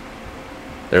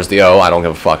 There's the O. I don't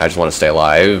give a fuck. I just want to stay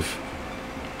alive.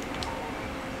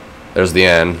 There's the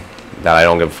N. That I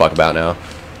don't give a fuck about now.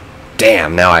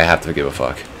 Damn, now I have to give a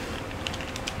fuck.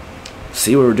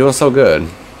 See, we were doing so good.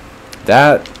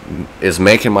 That is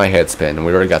making my head spin. And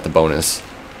we already got the bonus.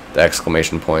 The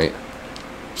exclamation point.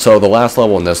 So the last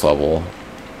level and this level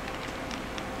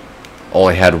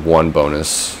only had one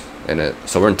bonus in it.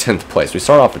 So we're in 10th place. We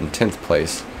start off in 10th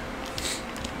place.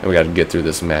 And we got to get through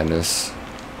this madness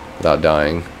without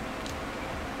dying.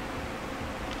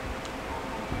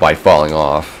 By falling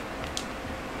off.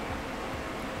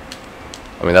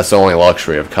 I mean, that's the only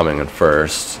luxury of coming in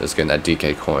first, is getting that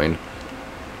DK coin.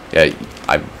 Yeah,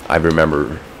 I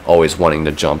remember always wanting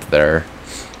to jump there.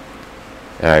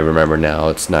 And I remember now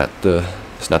it's not the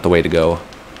way to go.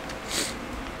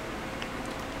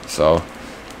 So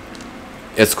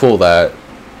it's cool that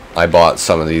I bought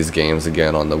some of these games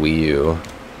again on the Wii U,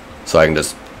 so I can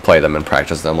just play them and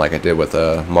practice them like I did with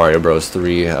Mario Bros.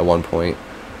 3 at one point.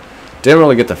 Didn't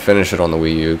really get to finish it on the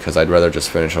Wii U because I'd rather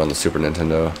just finish it on the Super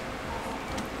Nintendo.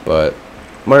 But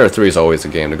Mario 3 is always a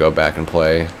game to go back and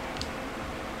play.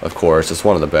 Of course, it's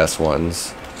one of the best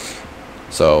ones.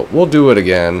 So we'll do it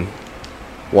again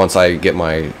once I get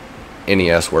my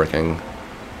NES working.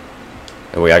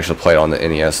 And we actually play it on the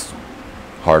NES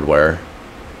hardware.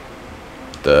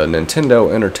 The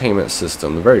Nintendo Entertainment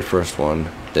System, the very first one.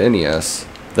 The NES.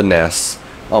 The NES.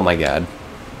 Oh my god.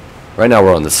 Right now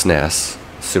we're on the SNES.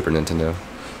 Super Nintendo.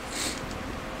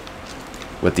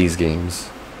 With these games.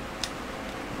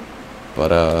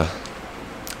 But,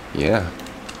 yeah.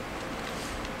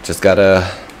 Just gotta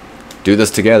do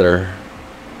this together,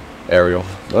 Ariel.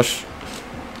 Ush.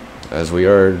 As we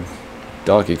are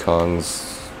Donkey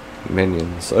Kong's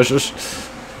minions. Ush, ush.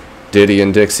 Diddy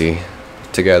and Dixie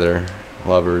together.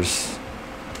 Lovers.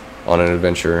 On an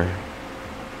adventure.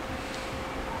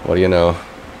 What do you know?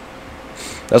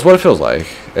 That's what it feels like.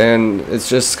 And it's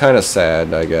just kind of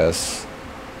sad, I guess.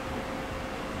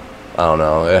 I don't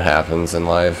know. It happens in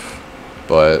life.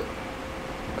 But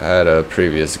I had a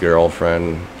previous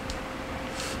girlfriend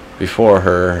before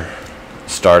her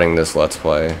starting this Let's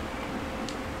Play.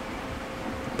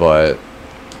 But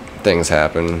things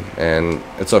happen, and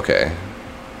it's okay.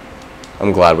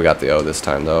 I'm glad we got the O this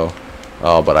time, though.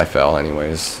 Oh, but I fell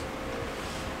anyways.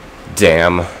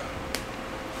 Damn.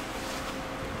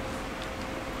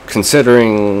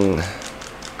 Considering,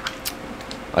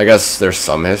 I guess there's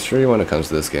some history when it comes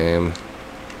to this game.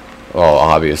 Well,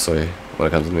 obviously, when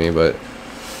it comes to me, but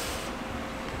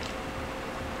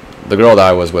the girl that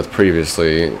I was with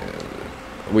previously,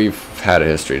 we've had a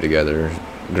history together.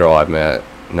 Girl I met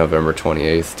November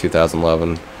 28th,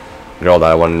 2011. Girl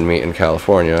that I wanted to meet in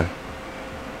California.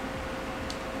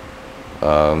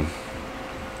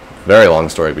 Very long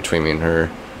story between me and her,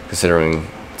 considering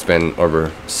it's been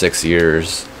over 6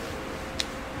 years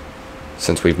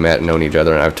since we've met and known each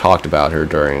other, and I've talked about her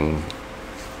during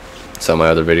some of my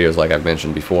other videos, like I've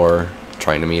mentioned before,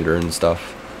 trying to meet her and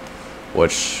stuff,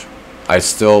 which I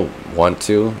still want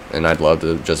to, and I'd love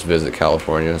to just visit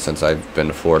California since I've been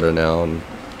to Florida now and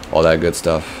all that good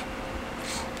stuff,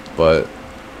 but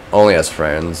only as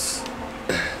friends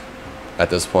at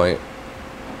this point.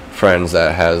 Friends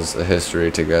that has a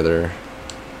history together.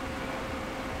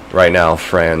 Right now,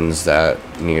 friends that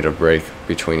need a break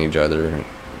between each other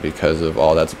because of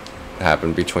all that's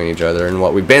happened between each other and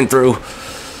what we've been through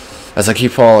as I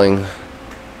keep falling.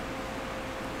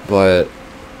 But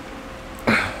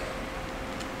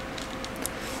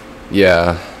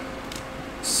yeah,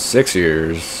 6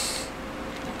 years.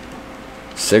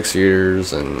 6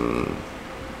 years and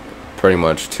pretty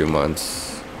much 2 months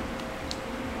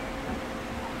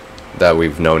that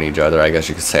we've known each other, I guess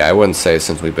you could say. I wouldn't say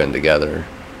since we've been together.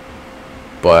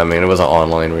 But I mean, it was an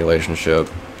online relationship.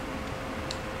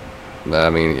 I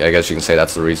mean, I guess you can say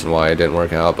that's the reason why it didn't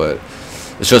work out, but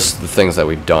it's just the things that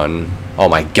we've done. Oh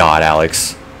my god,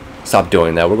 Alex. Stop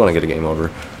doing that. We're going to get a game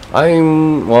over.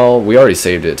 Well, we already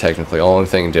saved it, technically. The only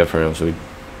thing different was we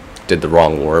did the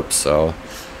wrong warp, so...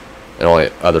 The only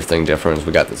other thing different is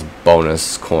we got this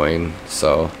bonus coin,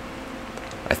 so...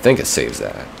 I think it saves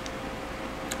that.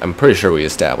 I'm pretty sure we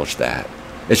established that.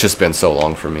 It's just been so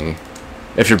long for me.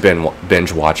 If you've been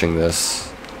binge watching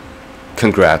this,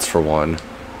 congrats for one.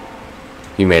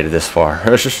 You made it this far.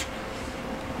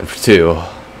 And for two,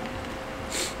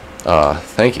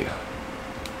 thank you.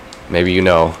 Maybe you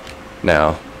know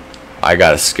now. I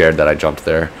got scared that I jumped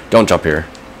there. Don't jump here.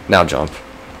 Now jump.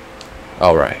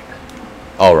 Alright.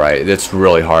 Alright, it's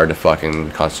really hard to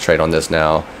fucking concentrate on this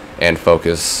now and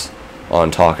focus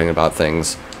on talking about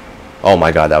things. Oh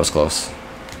my god, that was close.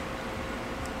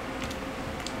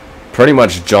 Pretty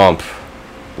much jump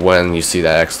when you see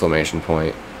that exclamation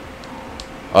point.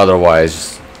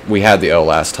 Otherwise, we had the O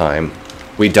last time.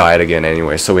 We died again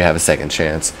anyway, so we have a second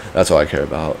chance. That's all I care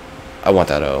about. I want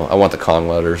that O. I want the Kong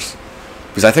letters.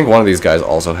 Because I think one of these guys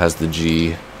also has the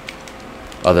G.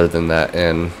 Other than that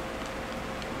N.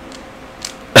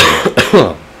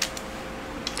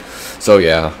 So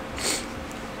yeah.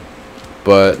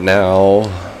 But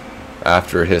now,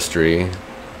 after history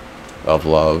of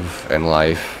love and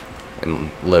life and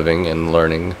living and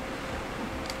learning,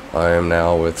 I am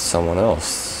now with someone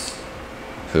else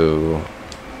who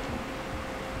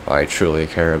I truly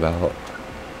care about,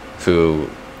 who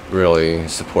really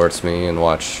supports me and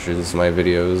watches my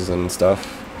videos and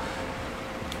stuff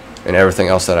and everything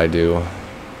else that I do.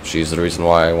 She's the reason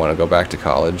why I want to go back to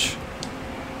college,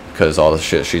 because all the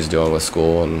shit she's doing with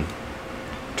school and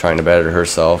trying to better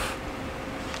herself.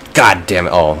 God damn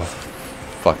it. Oh,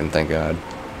 fucking thank God.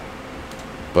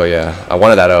 But yeah, I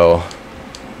wanted that O.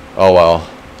 Oh well.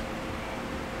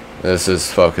 This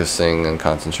is focusing and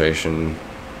concentration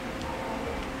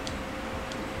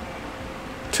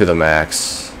to the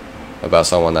max about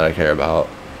someone that I care about.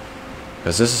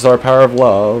 Because this is our power of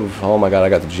love. Oh my god, I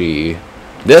got the G.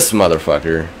 This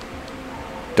motherfucker.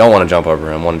 Don't want to jump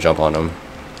over him, want to jump on him.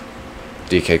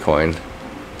 DK coin.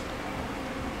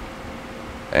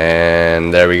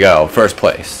 And there we go. First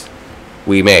place.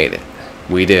 We made it.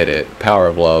 We did it. Power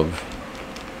of love.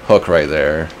 Hook right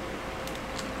there.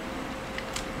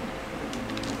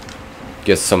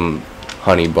 Get some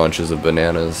honey bunches of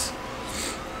bananas.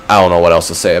 I don't know what else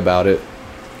to say about it.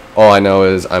 All I know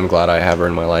is I'm glad I have her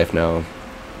in my life now.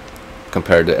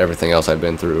 Compared to everything else I've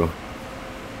been through.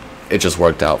 It just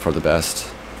worked out for the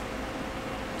best.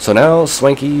 So now,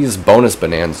 Swanky's bonus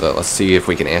bonanza. Let's see if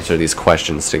we can answer these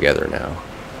questions together now.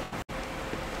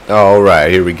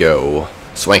 Alright, here we go.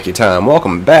 Swanky time.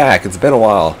 Welcome back. It's been a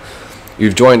while.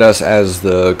 You've joined us as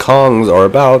the Kongs are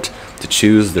about to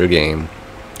choose their game.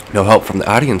 No help from the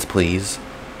audience, please.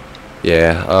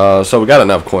 Yeah, so we got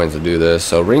enough coins to do this.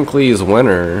 So Wrinkly's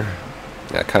winner.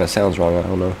 That kind of sounds wrong, I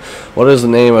don't know. What is the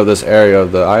name of this area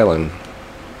of the island?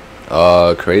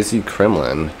 Crazy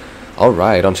Kremlin.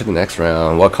 Alright, on to the next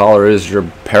round. What color is your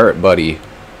parrot buddy?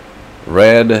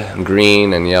 Red,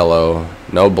 green, and yellow.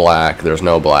 No black. There's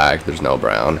no black. There's no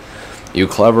brown. You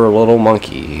clever little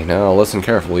monkey. Now listen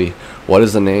carefully. What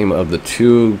is the name of the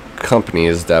two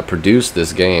companies that produced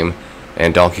this game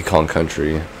and Donkey Kong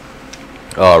Country?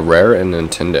 Rare and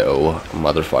Nintendo.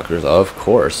 Motherfuckers, of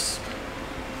course.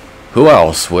 Who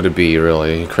else would it be,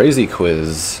 really? Crazy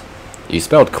Quiz. You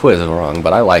spelled quiz wrong,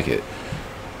 but I like it.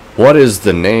 What is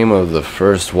the name of the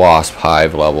first wasp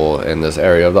hive level in this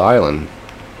area of the island?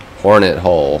 Hornet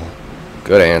Hole.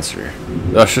 Good answer.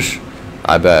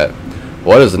 I bet.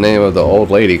 What is the name of the old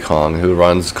lady Kong who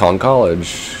runs Kong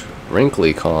College?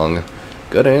 Wrinkly Kong.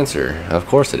 Good answer. Of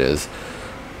course it is.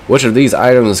 Which of these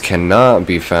items cannot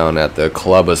be found at the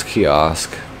Clubba's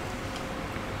kiosk?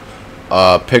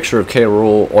 Picture of K.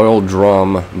 Rool, oil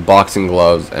drum, boxing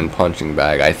gloves, and punching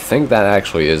bag. I think that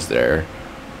actually is there.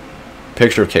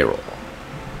 Picture of K. Rool.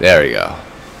 There you go.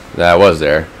 That was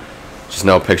there. Just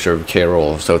no picture of K.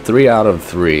 Rool. So 3 out of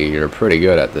 3. You're pretty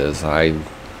good at this. I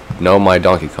know my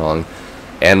Donkey Kong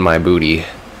and my booty.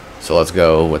 So let's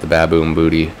go with the baboon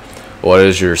booty. What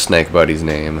is your snake buddy's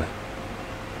name?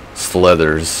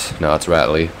 Slithers. No, it's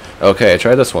Rattly. Okay,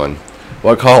 try this one.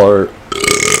 What color...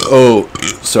 Oh,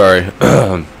 sorry.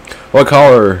 What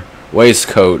color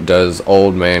waistcoat does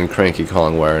old man Cranky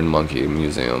Kong wear in Monkey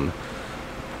Museum?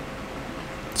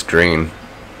 It's green.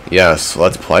 Yes,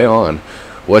 let's play on.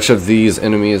 Which of these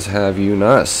enemies have you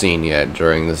not seen yet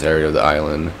during this area of the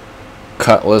island?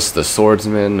 Cutlass the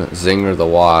Swordsman, Zinger the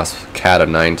Wasp, Cat of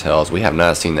Nine Tails. We have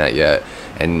not seen that yet.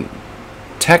 And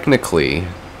technically,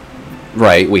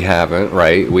 right, we haven't,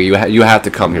 right? You have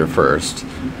to come here first,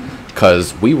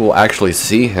 because we will actually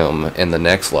see him in the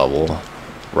next level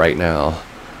right now.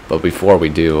 But before we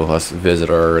do, let's visit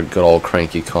our good old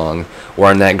Cranky Kong,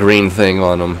 wearing that green thing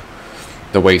on him,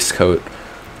 the waistcoat.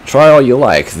 Try all you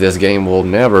like, this game will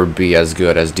never be as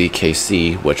good as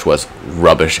DKC, which was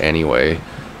rubbish anyway.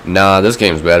 Nah, this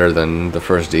game's better than the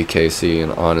first DKC,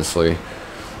 and honestly.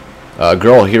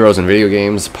 Girl heroes in video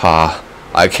games? Pah,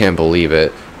 I can't believe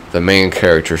it. The main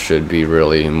character should be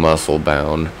really muscle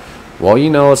bound. Well, you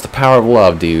know, it's the power of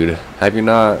love, dude. Have you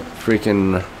not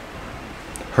freaking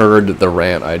heard the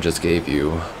rant I just gave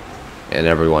you and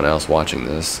everyone else watching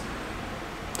this?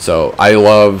 So, I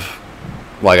love,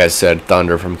 like I said,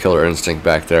 Thunder from Killer Instinct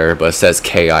back there, but it says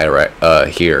KI right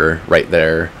here, right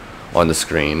there on the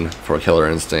screen for Killer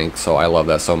Instinct, so I love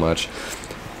that so much.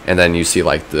 And then you see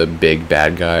like the big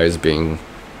bad guys being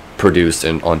produced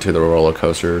onto the roller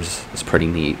coasters. It's pretty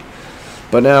neat.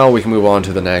 But now we can move on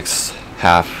to the next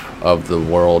half of the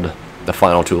world, the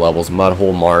final 2 levels,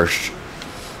 Mudhole Marsh,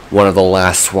 one of the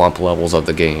last swamp levels of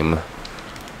the game,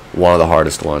 one of the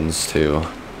hardest ones too.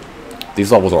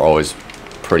 These levels are always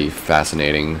pretty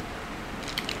fascinating.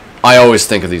 I always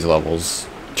think of these levels,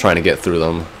 trying to get through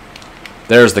them.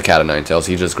 There's the Cat of Nine Tails.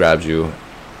 He just grabs you,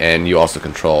 and you also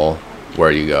control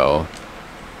where you go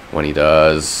when he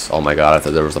does. Oh my god, I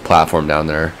thought there was a platform down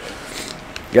there.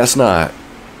 Guess not.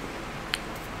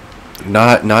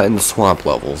 Not in the swamp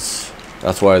levels.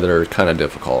 That's why they're kind of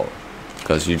difficult,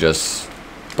 because you just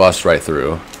bust right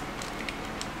through.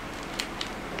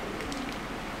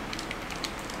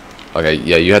 Okay,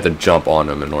 yeah, you have to jump on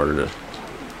him in order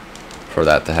for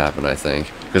that to happen, I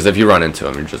think. Because if you run into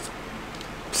him, you're just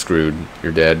screwed.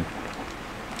 You're dead.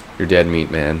 You're dead meat,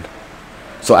 man.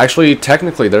 So actually,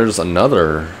 technically, there's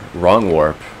another rung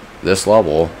warp this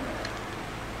level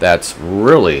that's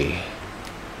really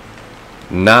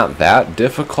not that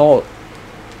difficult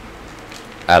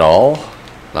at all.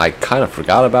 I kind of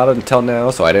forgot about it until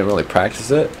now, so I didn't really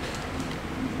practice it.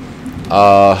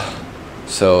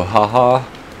 So haha,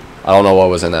 I don't know what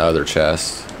was in that other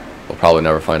chest. We'll probably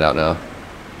never find out now.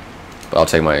 But I'll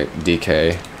take my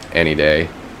DK any day,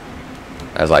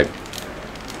 as I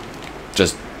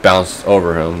just bounce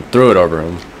over him, threw it over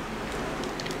him.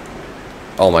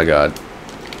 Oh my god.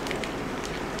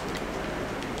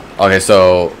 Okay,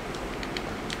 so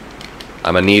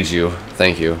I'm gonna need you.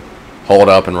 Thank you. Hold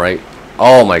up and right.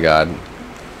 Oh my god.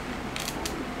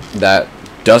 That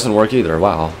doesn't work either.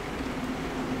 Wow.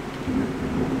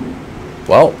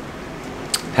 Well,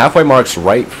 halfway mark's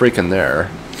right freaking there.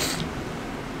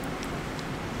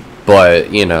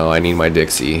 But, you know, I need my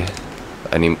Dixie.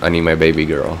 I need my baby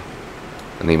girl.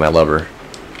 I need my lover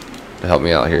to help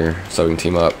me out here so we can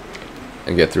team up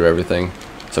and get through everything.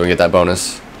 So we get that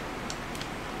bonus.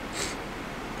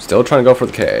 Still trying to go for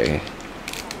the K.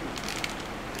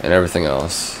 And everything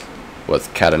else.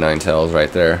 With Cat of Nine Tails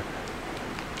right there.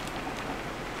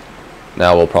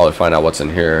 Now we'll probably find out what's in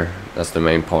here. That's the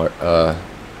main point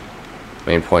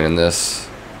in this.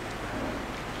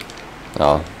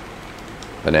 Oh.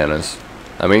 Bananas.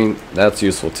 I mean, that's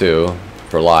useful too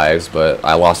for lives, but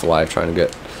I lost a life trying to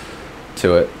get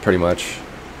to it, pretty much.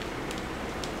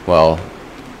 Well,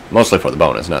 mostly for the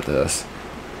bonus, not this.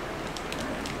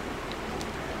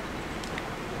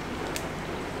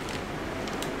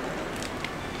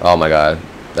 Oh my god,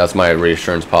 that's my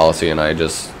reassurance policy, and I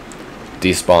just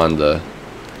despawned the...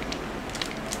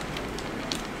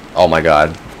 Oh my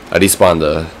god, I despawned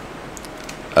the...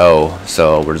 Oh,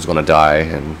 so we're just gonna die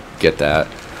and get that.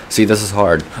 See, this is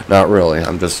hard. Not really.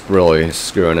 I'm just really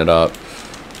screwing it up.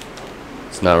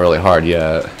 It's not really hard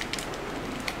yet.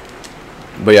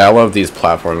 But yeah, I love these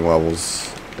platforming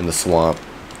levels in the swamp.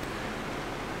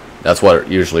 That's what it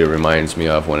usually reminds me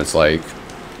of when it's like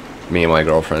me and my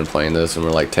girlfriend playing this and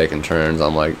we're like taking turns.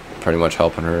 I'm like pretty much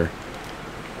helping her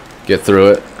get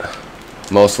through it.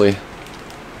 Mostly.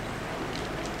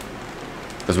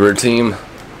 Because we're a team.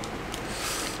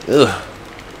 Ugh.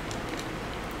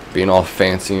 Being all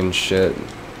fancy and shit.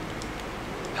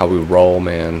 How we roll,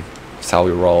 man. It's how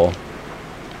we roll.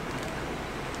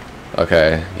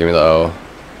 Okay, give me the O.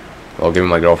 Well, give me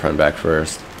my girlfriend back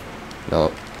first.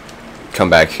 No. Come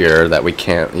back here that we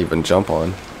can't even jump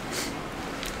on.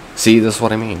 See, this is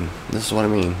what I mean. This is what I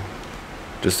mean.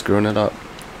 Just screwing it up.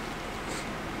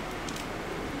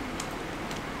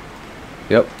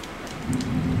 Yep.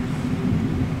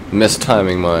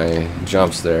 Mistiming my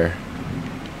jumps there.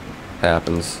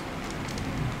 Happens.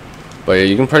 But yeah,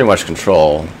 you can pretty much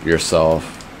control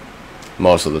yourself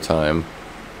most of the time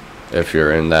if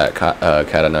you're in that Cat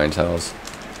of Nine Tails.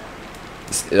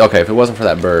 Okay, if it wasn't for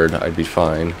that bird, I'd be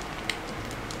fine.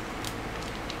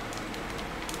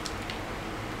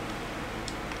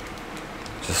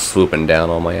 swooping down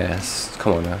on my ass.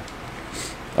 Come on now.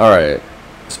 Alright.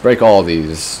 Let's break all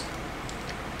these.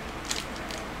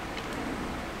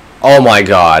 Oh my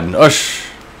god. Ush.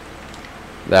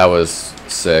 That was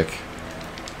sick.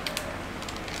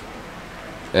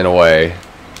 In a way.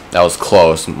 That was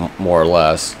close, more or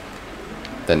less,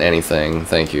 than anything.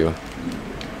 Thank you.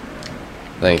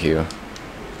 Thank you.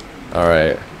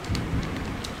 Alright.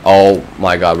 Oh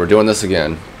my god, we're doing this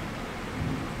again.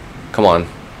 Come on.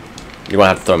 You're gonna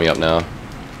have to throw me up now.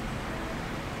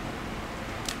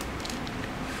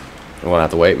 You're gonna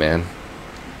have to wait, man.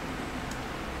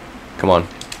 Come on.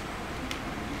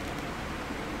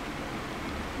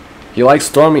 He likes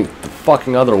throwing me the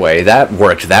fucking other way. That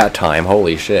worked that time.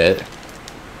 Holy shit.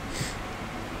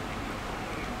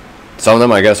 Some of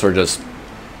them, I guess, are just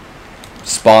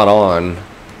spot on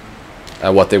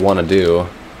at what they want to do.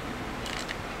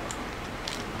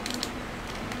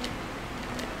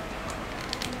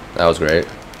 That was great.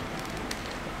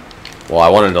 Well, I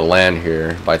wanted to land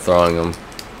here by throwing them.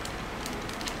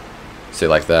 See,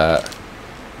 like that.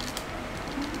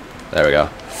 There we go.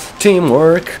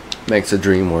 Teamwork makes a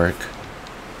dream work.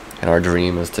 And our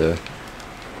dream is to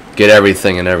get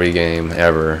everything in every game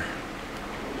ever.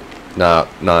 Not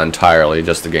entirely,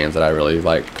 just the games that I really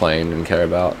like playing and care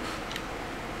about.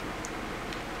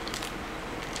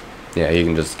 Yeah, you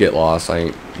can just get lost. I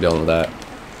ain't dealing with that.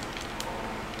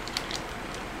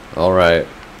 Alright.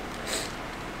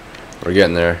 We're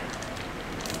getting there.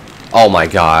 Oh my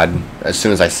god. As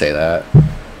soon as I say that,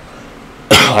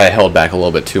 I held back a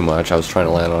little bit too much. I was trying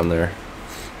to land on there.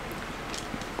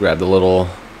 Grab the little...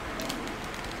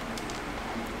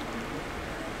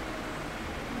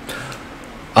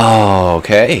 Oh,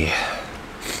 okay.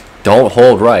 Don't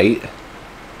hold right.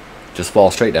 Just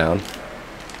fall straight down.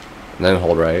 And then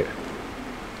hold right.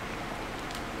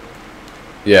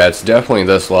 Yeah, it's definitely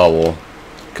this level.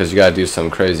 Because you gotta do some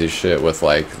crazy shit with,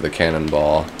 like, the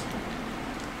cannonball.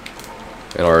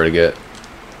 In order to get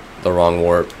the wrong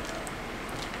warp.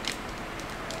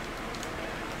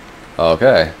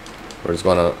 Okay. We're just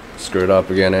gonna screw it up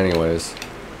again anyways.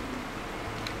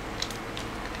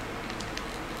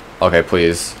 Okay,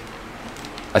 please.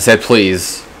 I said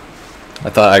please. I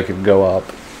thought I could go up.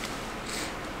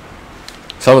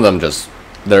 Some of them just...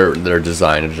 They're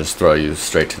designed to just throw you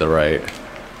straight to the right.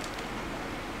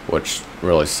 Which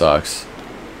really sucks.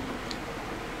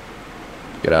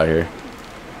 Get out of here.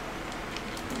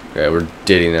 Okay, we're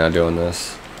Diddy now doing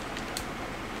this.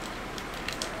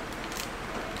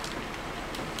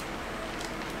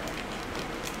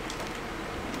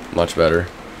 Much better.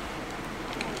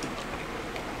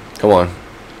 Come on.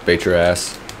 Bait your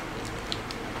ass.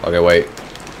 Okay, wait.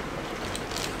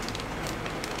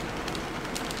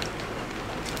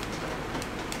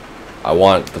 I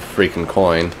want the freaking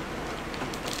coin.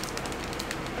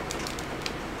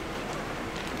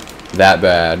 That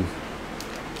bad.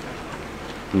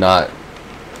 Not...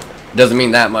 Doesn't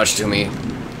mean that much to me.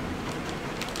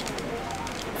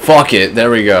 Fuck it.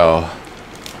 There we go.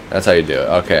 That's how you do it.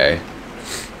 Okay.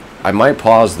 I might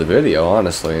pause the video,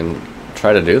 honestly, and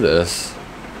try to do this.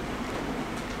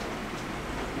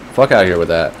 Fuck out of here with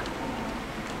that.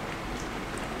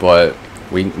 But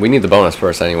we need the bonus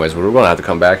first anyways. We're going to have to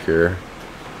come back here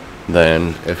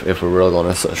then if we're really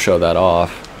going to show that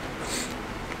off.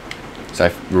 Because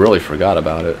I really forgot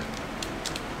about it.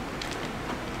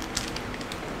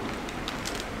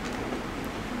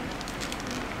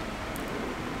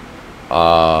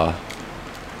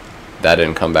 That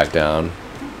didn't come back down.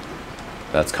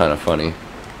 That's kind of funny.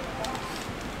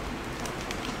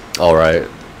 Alright.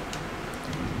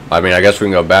 I mean, I guess we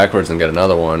can go backwards and get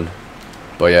another one.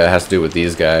 But yeah, it has to do with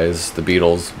these guys. The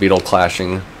Beatles. Beetle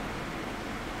clashing.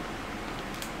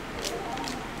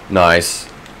 Nice.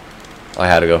 I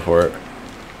had to go for it.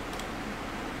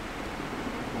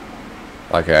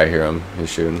 Okay, I hear him. He's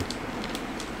shooting.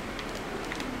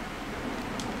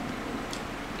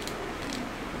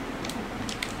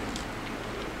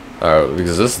 Alright,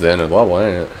 because this is the end of the level,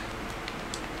 ain't it?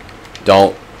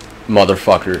 Don't,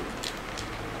 motherfucker.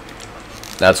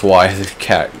 That's why the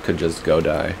cat could just go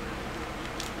die.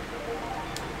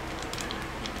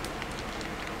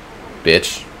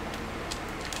 Bitch.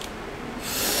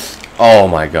 Oh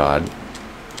my god.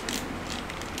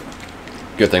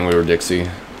 Good thing we were Dixie.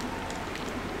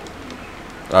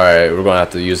 Alright, we're gonna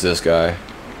have to use this guy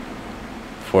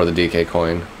for the DK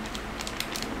coin.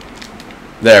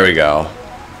 There we go.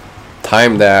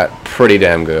 Timed that pretty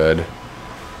damn good.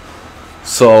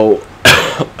 So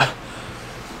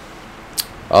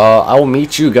I will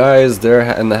meet you guys there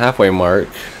in the halfway mark,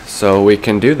 so we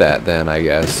can do that then, I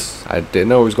guess. I didn't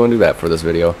know I was going to do that for this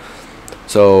video.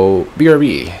 So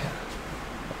BRB.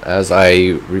 as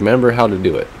I remember how to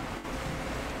do it.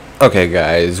 Okay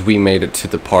guys, we made it to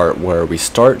the part where we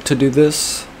start to do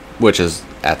this, which is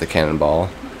at the cannonball.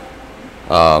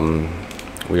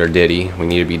 We are Diddy. We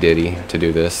need to be Diddy to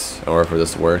do this in order for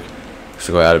this to work.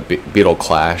 So go out of Beetle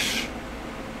Clash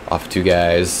off two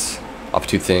guys, off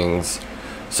two things.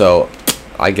 So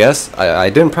I guess I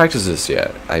didn't practice this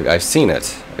yet. I've seen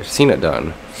it. I've seen it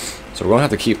done. So we're gonna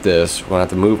have to keep this. We're gonna have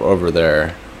to move over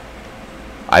there.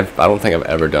 I don't think I've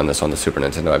ever done this on the Super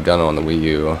Nintendo. I've done it on the Wii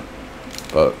U,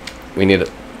 but we need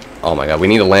to. Oh my God, we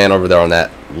need to land over there on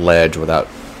that ledge without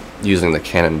using the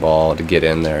cannonball to get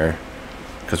in there,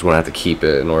 because we're gonna have to keep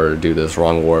it in order to do this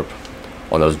wrong warp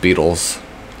on those beetles.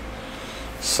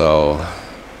 So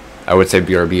I would say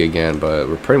BRB again, but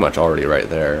we're pretty much already right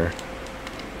there.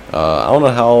 I don't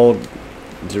know how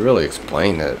to really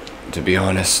explain it, to be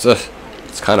honest.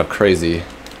 It's kind of crazy.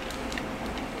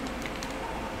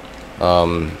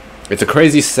 It's a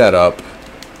crazy setup.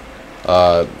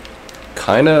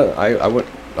 Kinda, I would,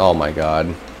 oh my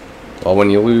God. Well, when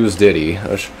you lose Diddy,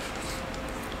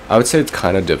 I would say it's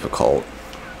kind of difficult.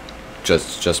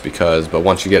 Just because, but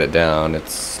once you get it down,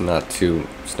 it's not too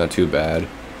bad.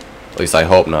 At least I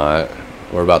hope not.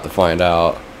 We're about to find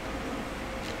out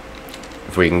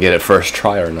if we can get it first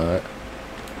try or not.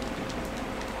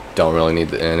 Don't really need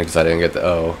the N because I didn't get the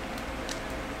O.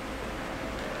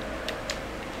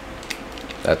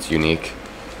 That's unique.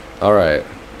 Alright.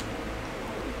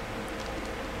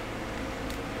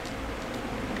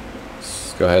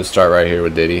 Let's go ahead and start right here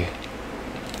with Diddy.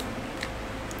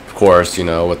 Of course, you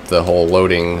know, with the whole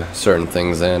loading certain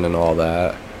things in and all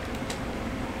that.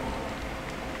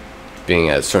 Being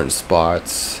at certain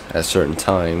spots at certain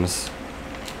times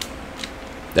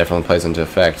definitely plays into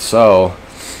effect. So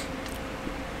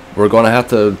we're going to have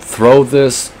to throw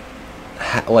this,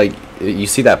 like, you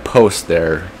see that post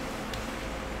there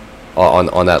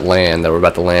on that land that we're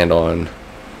about to land on.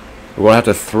 We're going to have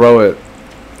to throw it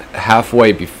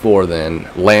halfway before then,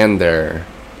 land there,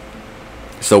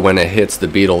 so when it hits the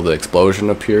beetle, the explosion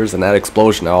appears, and that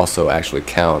explosion also actually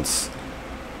counts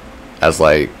as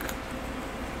like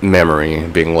memory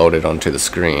being loaded onto the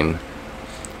screen.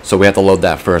 So we have to load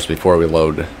that first before we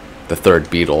load the third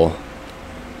beetle.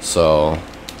 So,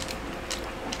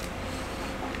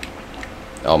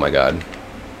 oh my God,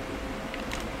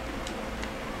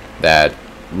 that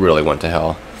really went to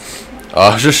hell.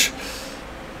 Just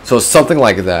so something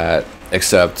like that,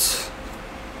 except,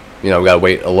 you know, we gotta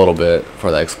wait a little bit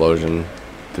for that explosion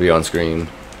to be on screen,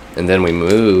 and then we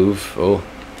move. Oh,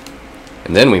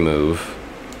 and then we move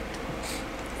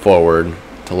forward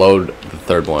to load the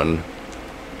third one.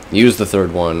 Use the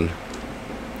third one.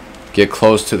 Get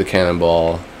close to the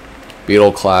cannonball.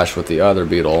 Beetle clash with the other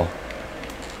beetle.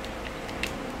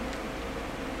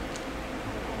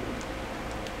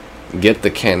 Get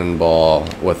the cannonball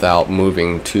without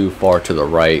moving too far to the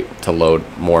right to load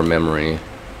more memory.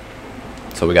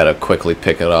 So we gotta quickly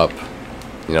pick it up,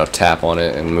 you know, tap on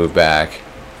it and move back,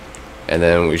 and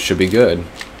then we should be good.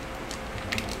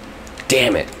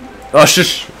 Damn it! Oh,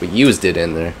 shush! We used it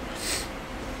in there.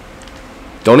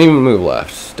 Don't even move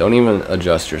left. Don't even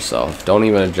adjust yourself. Don't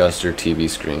even adjust your TV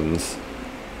screens.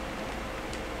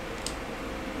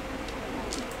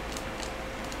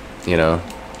 You know,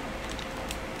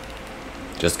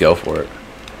 just go for it.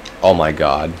 Oh my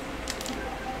God.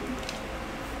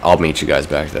 I'll meet you guys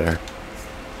back there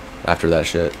after that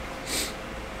shit.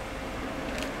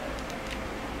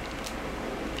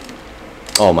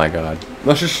 Oh my God.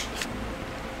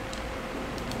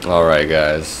 Alright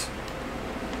guys,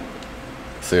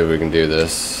 see if we can do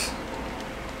this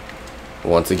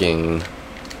once again.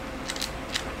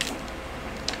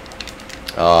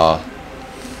 I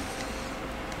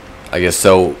get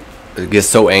so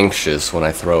anxious when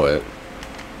I throw it.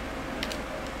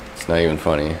 It's not even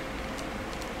funny.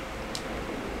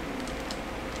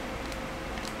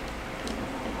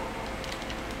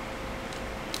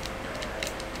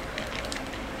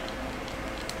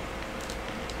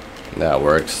 That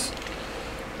works.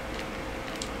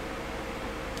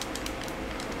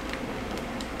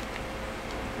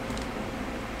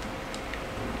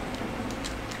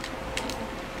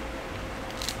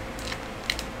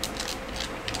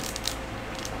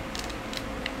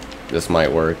 This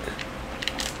might work.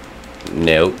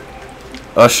 Nope.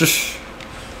 Oh, shush.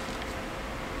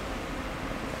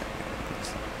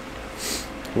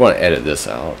 We want to edit this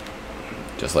out.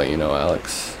 Just let you know,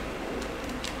 Alex.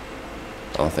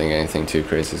 I don't think anything too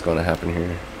crazy is going to happen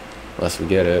here. Unless we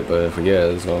get it, but if we get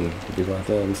it, it's going to be like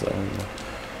that, so.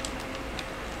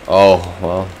 Oh,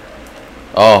 well.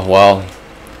 Oh, well.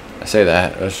 I say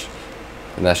that,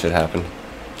 and that should happen.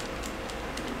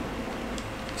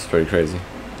 It's pretty crazy.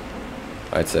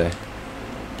 I'd say.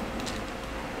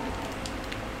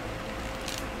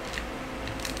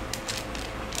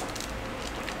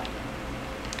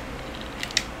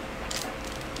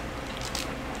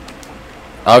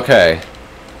 Okay.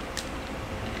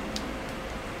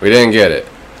 We didn't get it.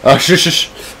 Oh, shush.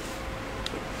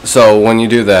 So when you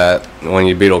do that, when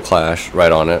you beetle clash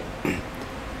right on it,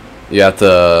 you have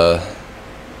to...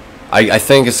 I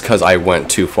think it's because I went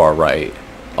too far right,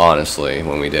 honestly,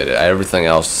 when we did it. Everything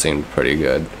else seemed pretty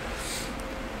good.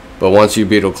 But once you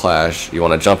beetle clash, you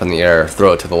want to jump in the air,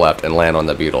 throw it to the left, and land on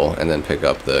the beetle, and then pick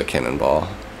up the cannonball.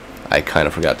 I kind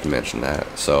of forgot to mention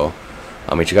that, so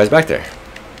I'll meet you guys back there.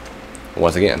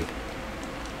 Once again.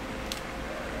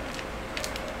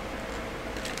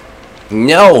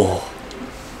 No!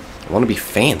 I want to be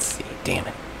fancy, damn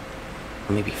it.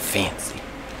 Let me be fancy.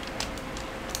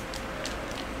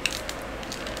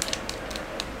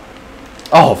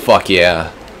 Oh, fuck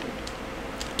yeah.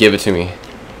 Give it to me.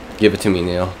 Give it to me,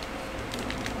 Neil.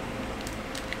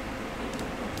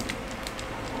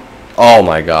 Oh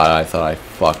my god, I thought I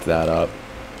fucked that up.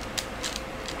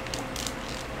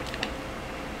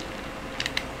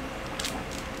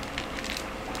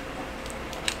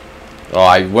 Oh,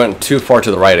 I went too far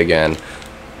to the right again.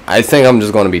 I think I'm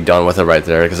just going to be done with it right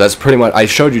there, because that's pretty much... I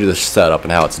showed you the setup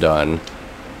and how it's done.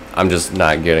 I'm just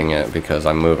not getting it because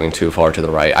I'm moving too far to the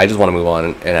right. I just want to move on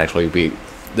and actually beat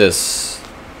this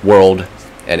world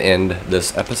and end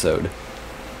this episode.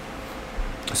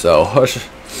 So, hush.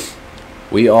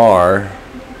 We are...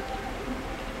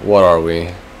 What are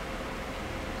we?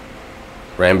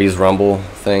 Ramby's Rumble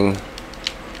thing?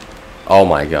 Oh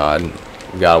my god.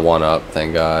 We got a 1-up,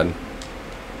 thank god.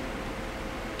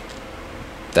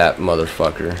 That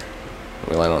motherfucker.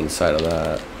 We land on the side of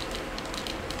that.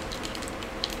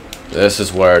 This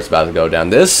is where it's about to go down.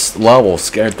 This level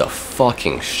scared the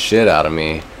fucking shit out of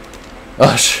me.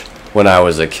 When I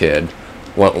was a kid.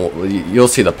 You'll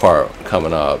see the part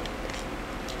coming up.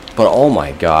 But oh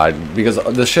my god, because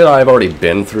the shit I've already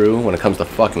been through when it comes to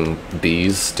fucking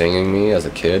bees stinging me as a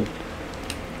kid.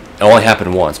 It only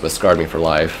happened once, but scarred me for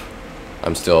life.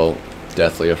 I'm still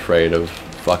deathly afraid of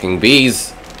fucking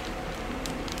bees.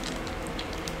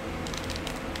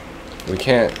 We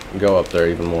can't go up there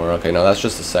even more. Okay, no, that's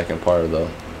just the second part of the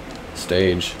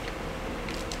stage.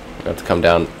 We have to come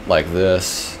down like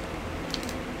this.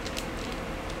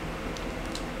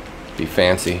 Be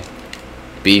fancy.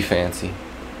 Be fancy.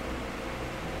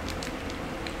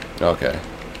 Okay.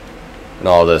 And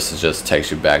all this is just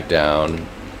takes you back down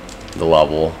the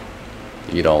level.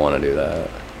 You don't want to do that.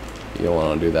 You don't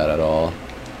want to do that at all.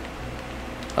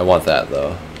 I want that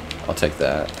though. I'll take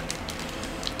that.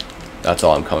 That's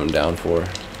all I'm coming down for.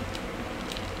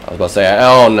 I was about to say,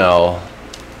 oh no.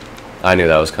 I knew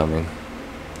that was coming.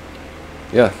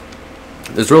 Yeah.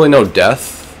 There's really no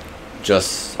death.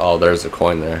 Just, oh, there's a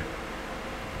coin there.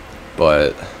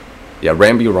 But, yeah,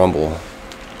 Ramby Rumble.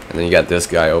 And then you got this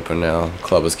guy open now,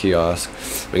 Clubba's Kiosk.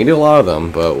 We can do a lot of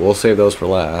them, but we'll save those for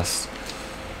last.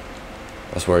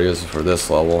 That's where it is for this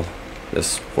level,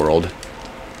 this world.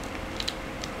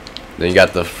 Then you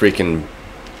got the freaking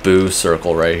Boo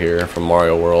circle right here from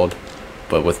Mario World,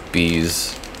 but with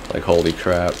bees. Like, holy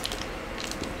crap.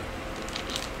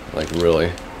 Like,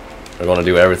 really. They're gonna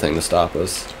do everything to stop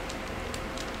us.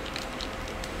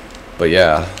 But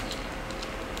yeah.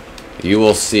 You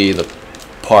will see the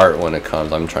part when it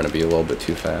comes. I'm trying to be a little bit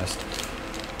too fast.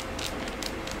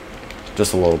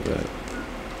 Just a little bit.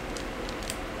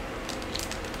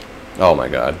 Oh my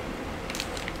god.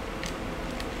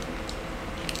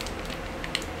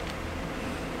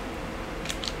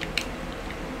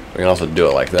 We can also do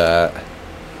it like that.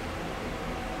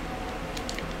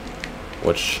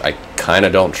 Which I kind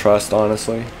of don't trust,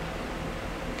 honestly.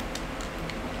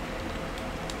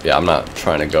 Yeah, I'm not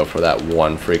trying to go for that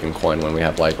one freaking coin when we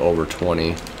have like over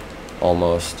 20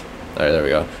 almost. Alright, there we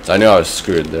go. So I knew I was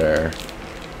screwed there.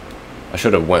 I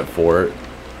should have went for it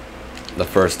the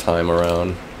first time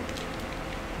around.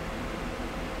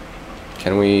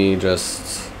 Can we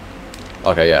just...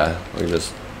 Okay, yeah. We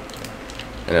just...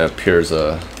 And it appears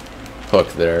a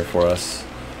hook there for us.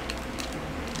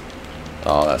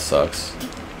 Oh, that sucks.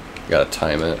 You gotta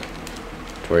time it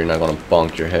to where you're not gonna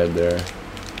bonk your head there.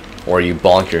 Or you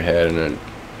bonk your head and it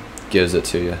gives it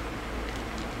to you.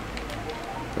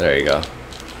 There you go.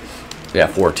 Yeah,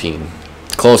 14.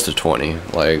 Close to 20.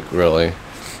 Like, really.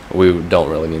 We don't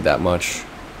really need that much.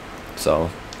 So.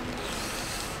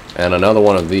 And another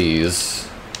one of these.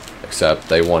 Except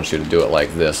they want you to do it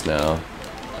like this now.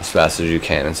 As fast as you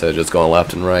can instead of just going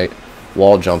left and right.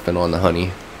 Wall jumping on the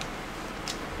honey.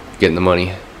 Getting the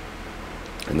money.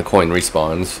 And the coin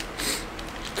respawns.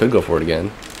 Could go for it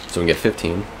again. So we can get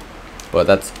 15. but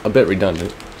that's a bit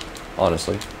redundant,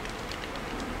 honestly.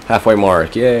 Halfway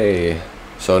mark, yay!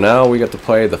 So now we get to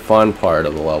play the fun part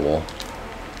of the level.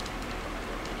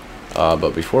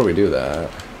 But before we do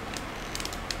that,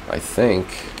 I think,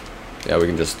 yeah, we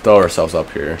can just throw ourselves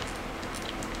up here.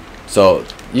 So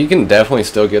you can definitely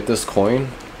still get this coin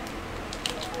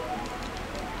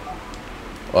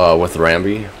with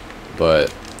Rambi,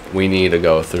 but we need to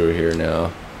go through here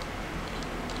now.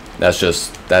 That's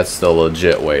the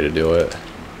legit way to do it.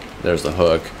 There's the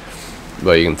hook,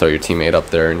 but you can throw your teammate up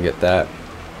there and get that.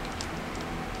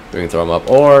 We can throw him up,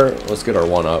 or let's get our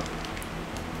one up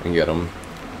and get him.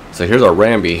 So here's our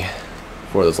Rambi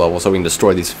for this level, so we can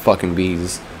destroy these fucking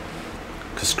bees.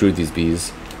 Cause screw these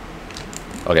bees.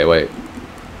 Okay, wait.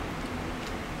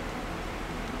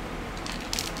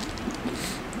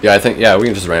 Yeah, I think, yeah, we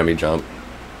can just Rambi jump.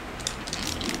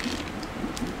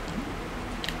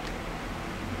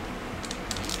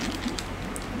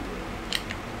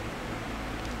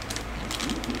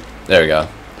 There we go.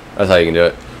 That's how you can do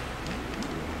it.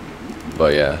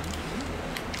 But yeah.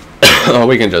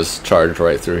 We can just charge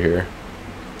right through here.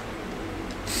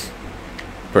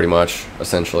 Pretty much,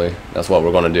 essentially. That's what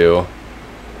we're gonna do.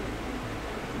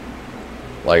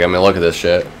 Like, I mean, look at this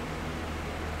shit.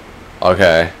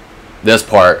 Okay. This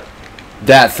part.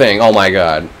 That thing, oh my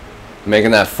god.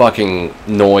 Making that fucking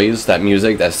noise, that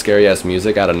music, that scary ass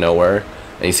music out of nowhere.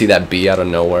 And you see that bee out of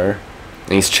nowhere.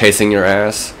 And he's chasing your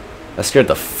ass. That scared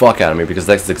the fuck out of me because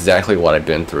that's exactly what I've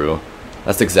been through.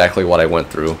 That's exactly what I went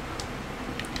through.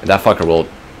 And that fucker will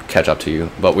catch up to you.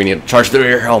 But we need to charge through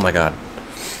here. Oh my god.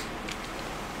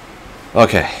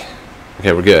 Okay.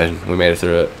 Okay, we're good. We made it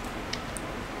through it.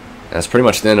 And that's pretty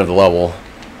much the end of the level.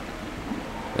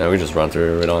 And we just run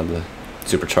through right on to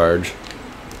supercharge.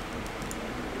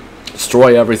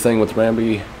 Destroy everything with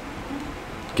Rambi.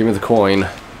 Give me the coin.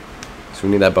 So we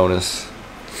need that bonus.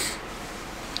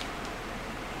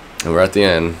 And we're at the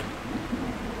end.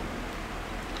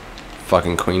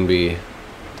 Fucking Queen Bee.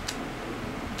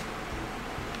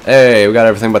 Hey, we got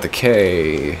everything but the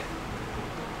K.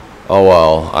 Oh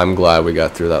well, I'm glad we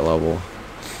got through that level.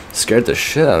 Scared the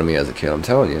shit out of me as a kid, I'm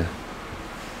telling you.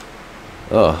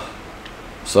 Ugh.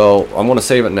 So, I'm gonna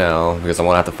save it now, because I'm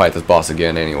gonna have to fight this boss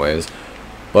again anyways.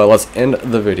 But let's end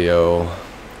the video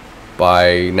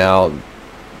by now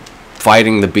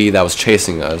fighting the bee that was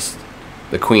chasing us.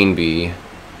 The Queen Bee.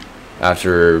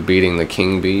 After beating the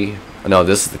King Bee. No,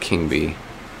 this is the King Bee.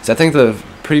 So I think the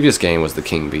previous game was the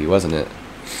King Bee, wasn't it?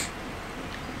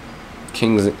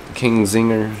 King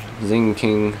Zinger, Zing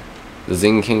King, the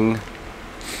Zing King.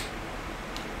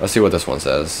 Let's see what this one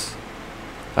says.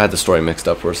 I had the story mixed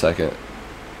up for a second.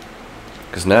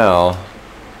 Because now,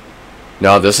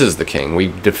 this is the king. We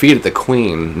defeated the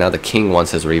queen. Now the king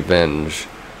wants his revenge.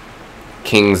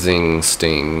 King Zing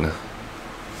Sting.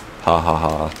 Ha ha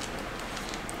ha.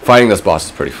 Fighting this boss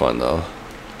is pretty fun though.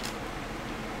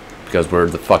 Because we're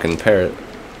the fucking parrot.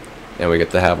 And we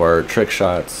get to have our trick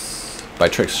shots. By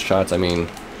trick shots, I mean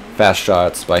fast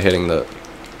shots by hitting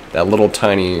that little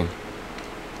tiny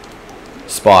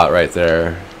spot right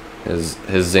there. His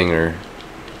zinger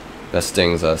that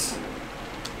stings us.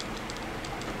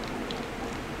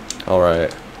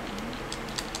 Alright.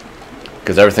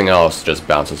 Because everything else just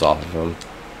bounces off of him.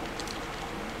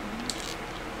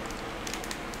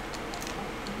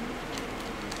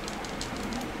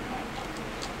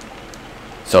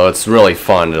 So it's really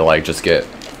fun to like just get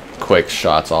quick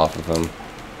shots off of him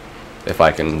if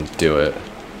I can do it.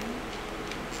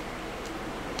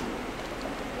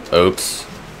 Oops.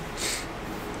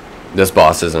 This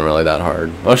boss isn't really that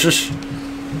hard. Oh, shush.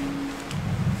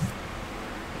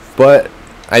 But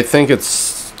I think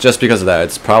it's just because of that,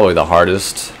 it's probably the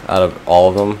hardest out of all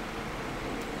of them.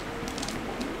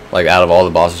 Like out of all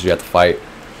the bosses you have to fight.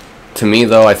 To me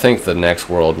though, I think the next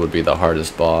world would be the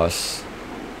hardest boss.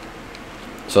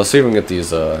 So let's see if we can get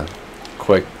these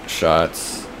quick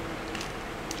shots.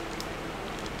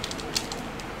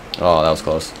 Oh, that was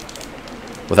close.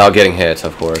 Without getting hit,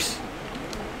 of course.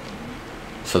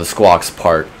 So the squawks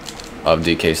part of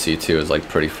DKC 2 is like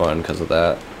pretty fun because of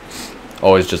that.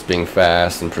 Always just being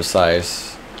fast and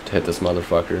precise to hit this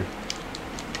motherfucker.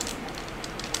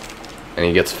 And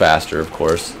he gets faster, of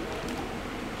course.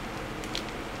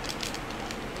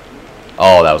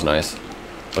 Oh, that was nice.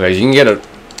 Okay, you can get a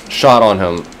shot on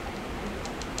him.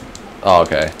 Oh,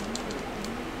 okay.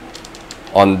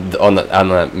 On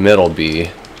that middle B,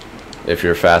 if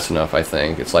you're fast enough, I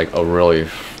think it's like a really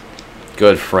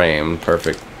good frame,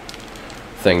 perfect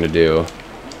thing to do.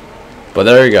 But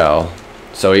there you go.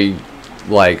 So he,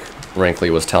 like Wrinkly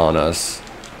was telling us,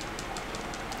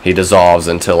 he dissolves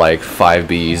into like 5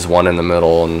 Bs, one in the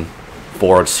middle and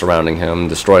forts surrounding him,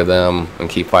 destroy them, and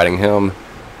keep fighting him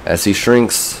as he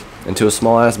shrinks into a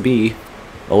small-ass B,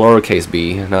 a lowercase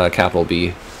b, not a capital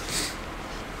B.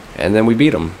 And then we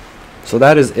beat him. So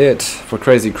that is it for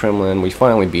Crazy Kremlin. We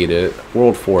finally beat it.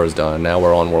 World 4 is done. Now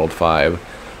we're on World 5.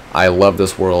 I love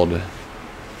this world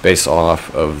based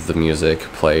off of the music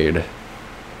played.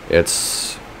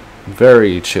 It's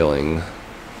very chilling,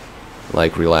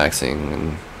 like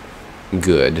relaxing and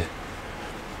good.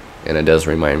 And it does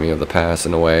remind me of the past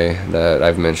in a way that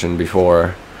I've mentioned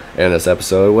before in this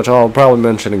episode, which I'll probably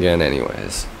mention again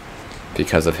anyways,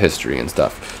 because of history and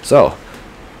stuff. So,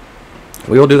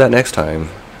 we will do that next time.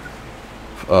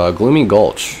 Gloomy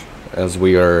Gulch, as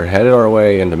we are headed our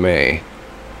way into May,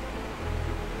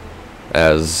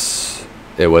 as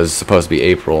it was supposed to be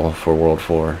April for World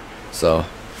 4. So,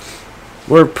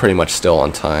 we're pretty much still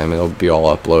on time. It'll be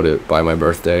all uploaded by my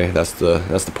birthday. That's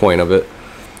the point of it.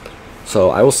 So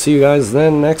I will see you guys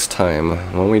then next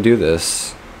time when we do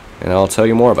this, and I'll tell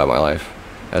you more about my life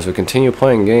as we continue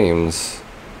playing games,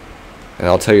 and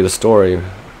I'll tell you the story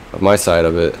of my side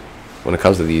of it when it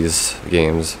comes to these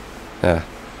games. Yeah.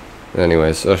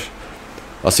 Anyways,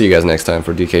 I'll see you guys next time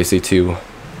for DKC2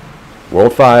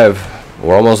 World 5.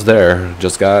 We're almost there.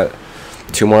 Just got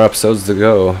 2 more episodes to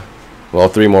go. Well,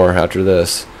 3 more after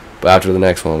this, but after the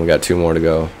next one we got 2 more to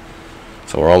go.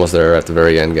 So we're almost there at the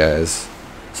very end, guys.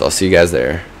 So I'll see you guys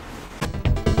there.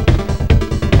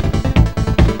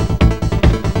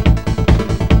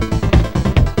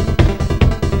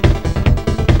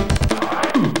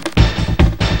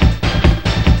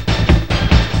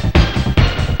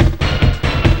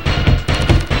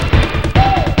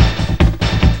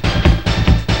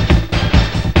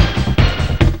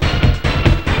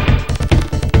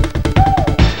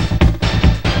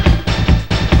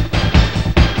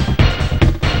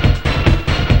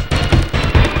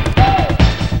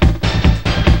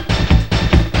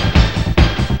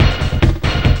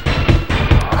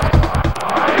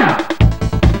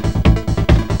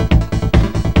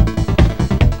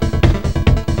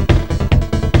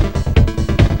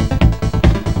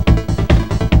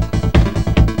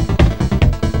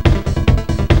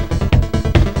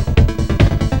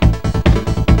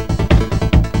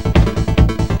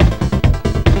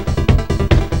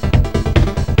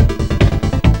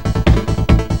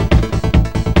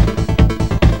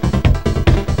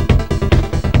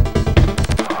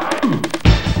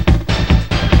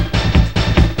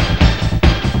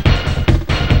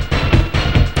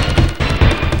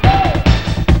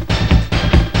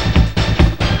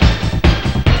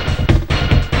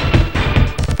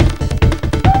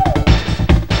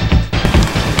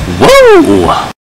 Woo!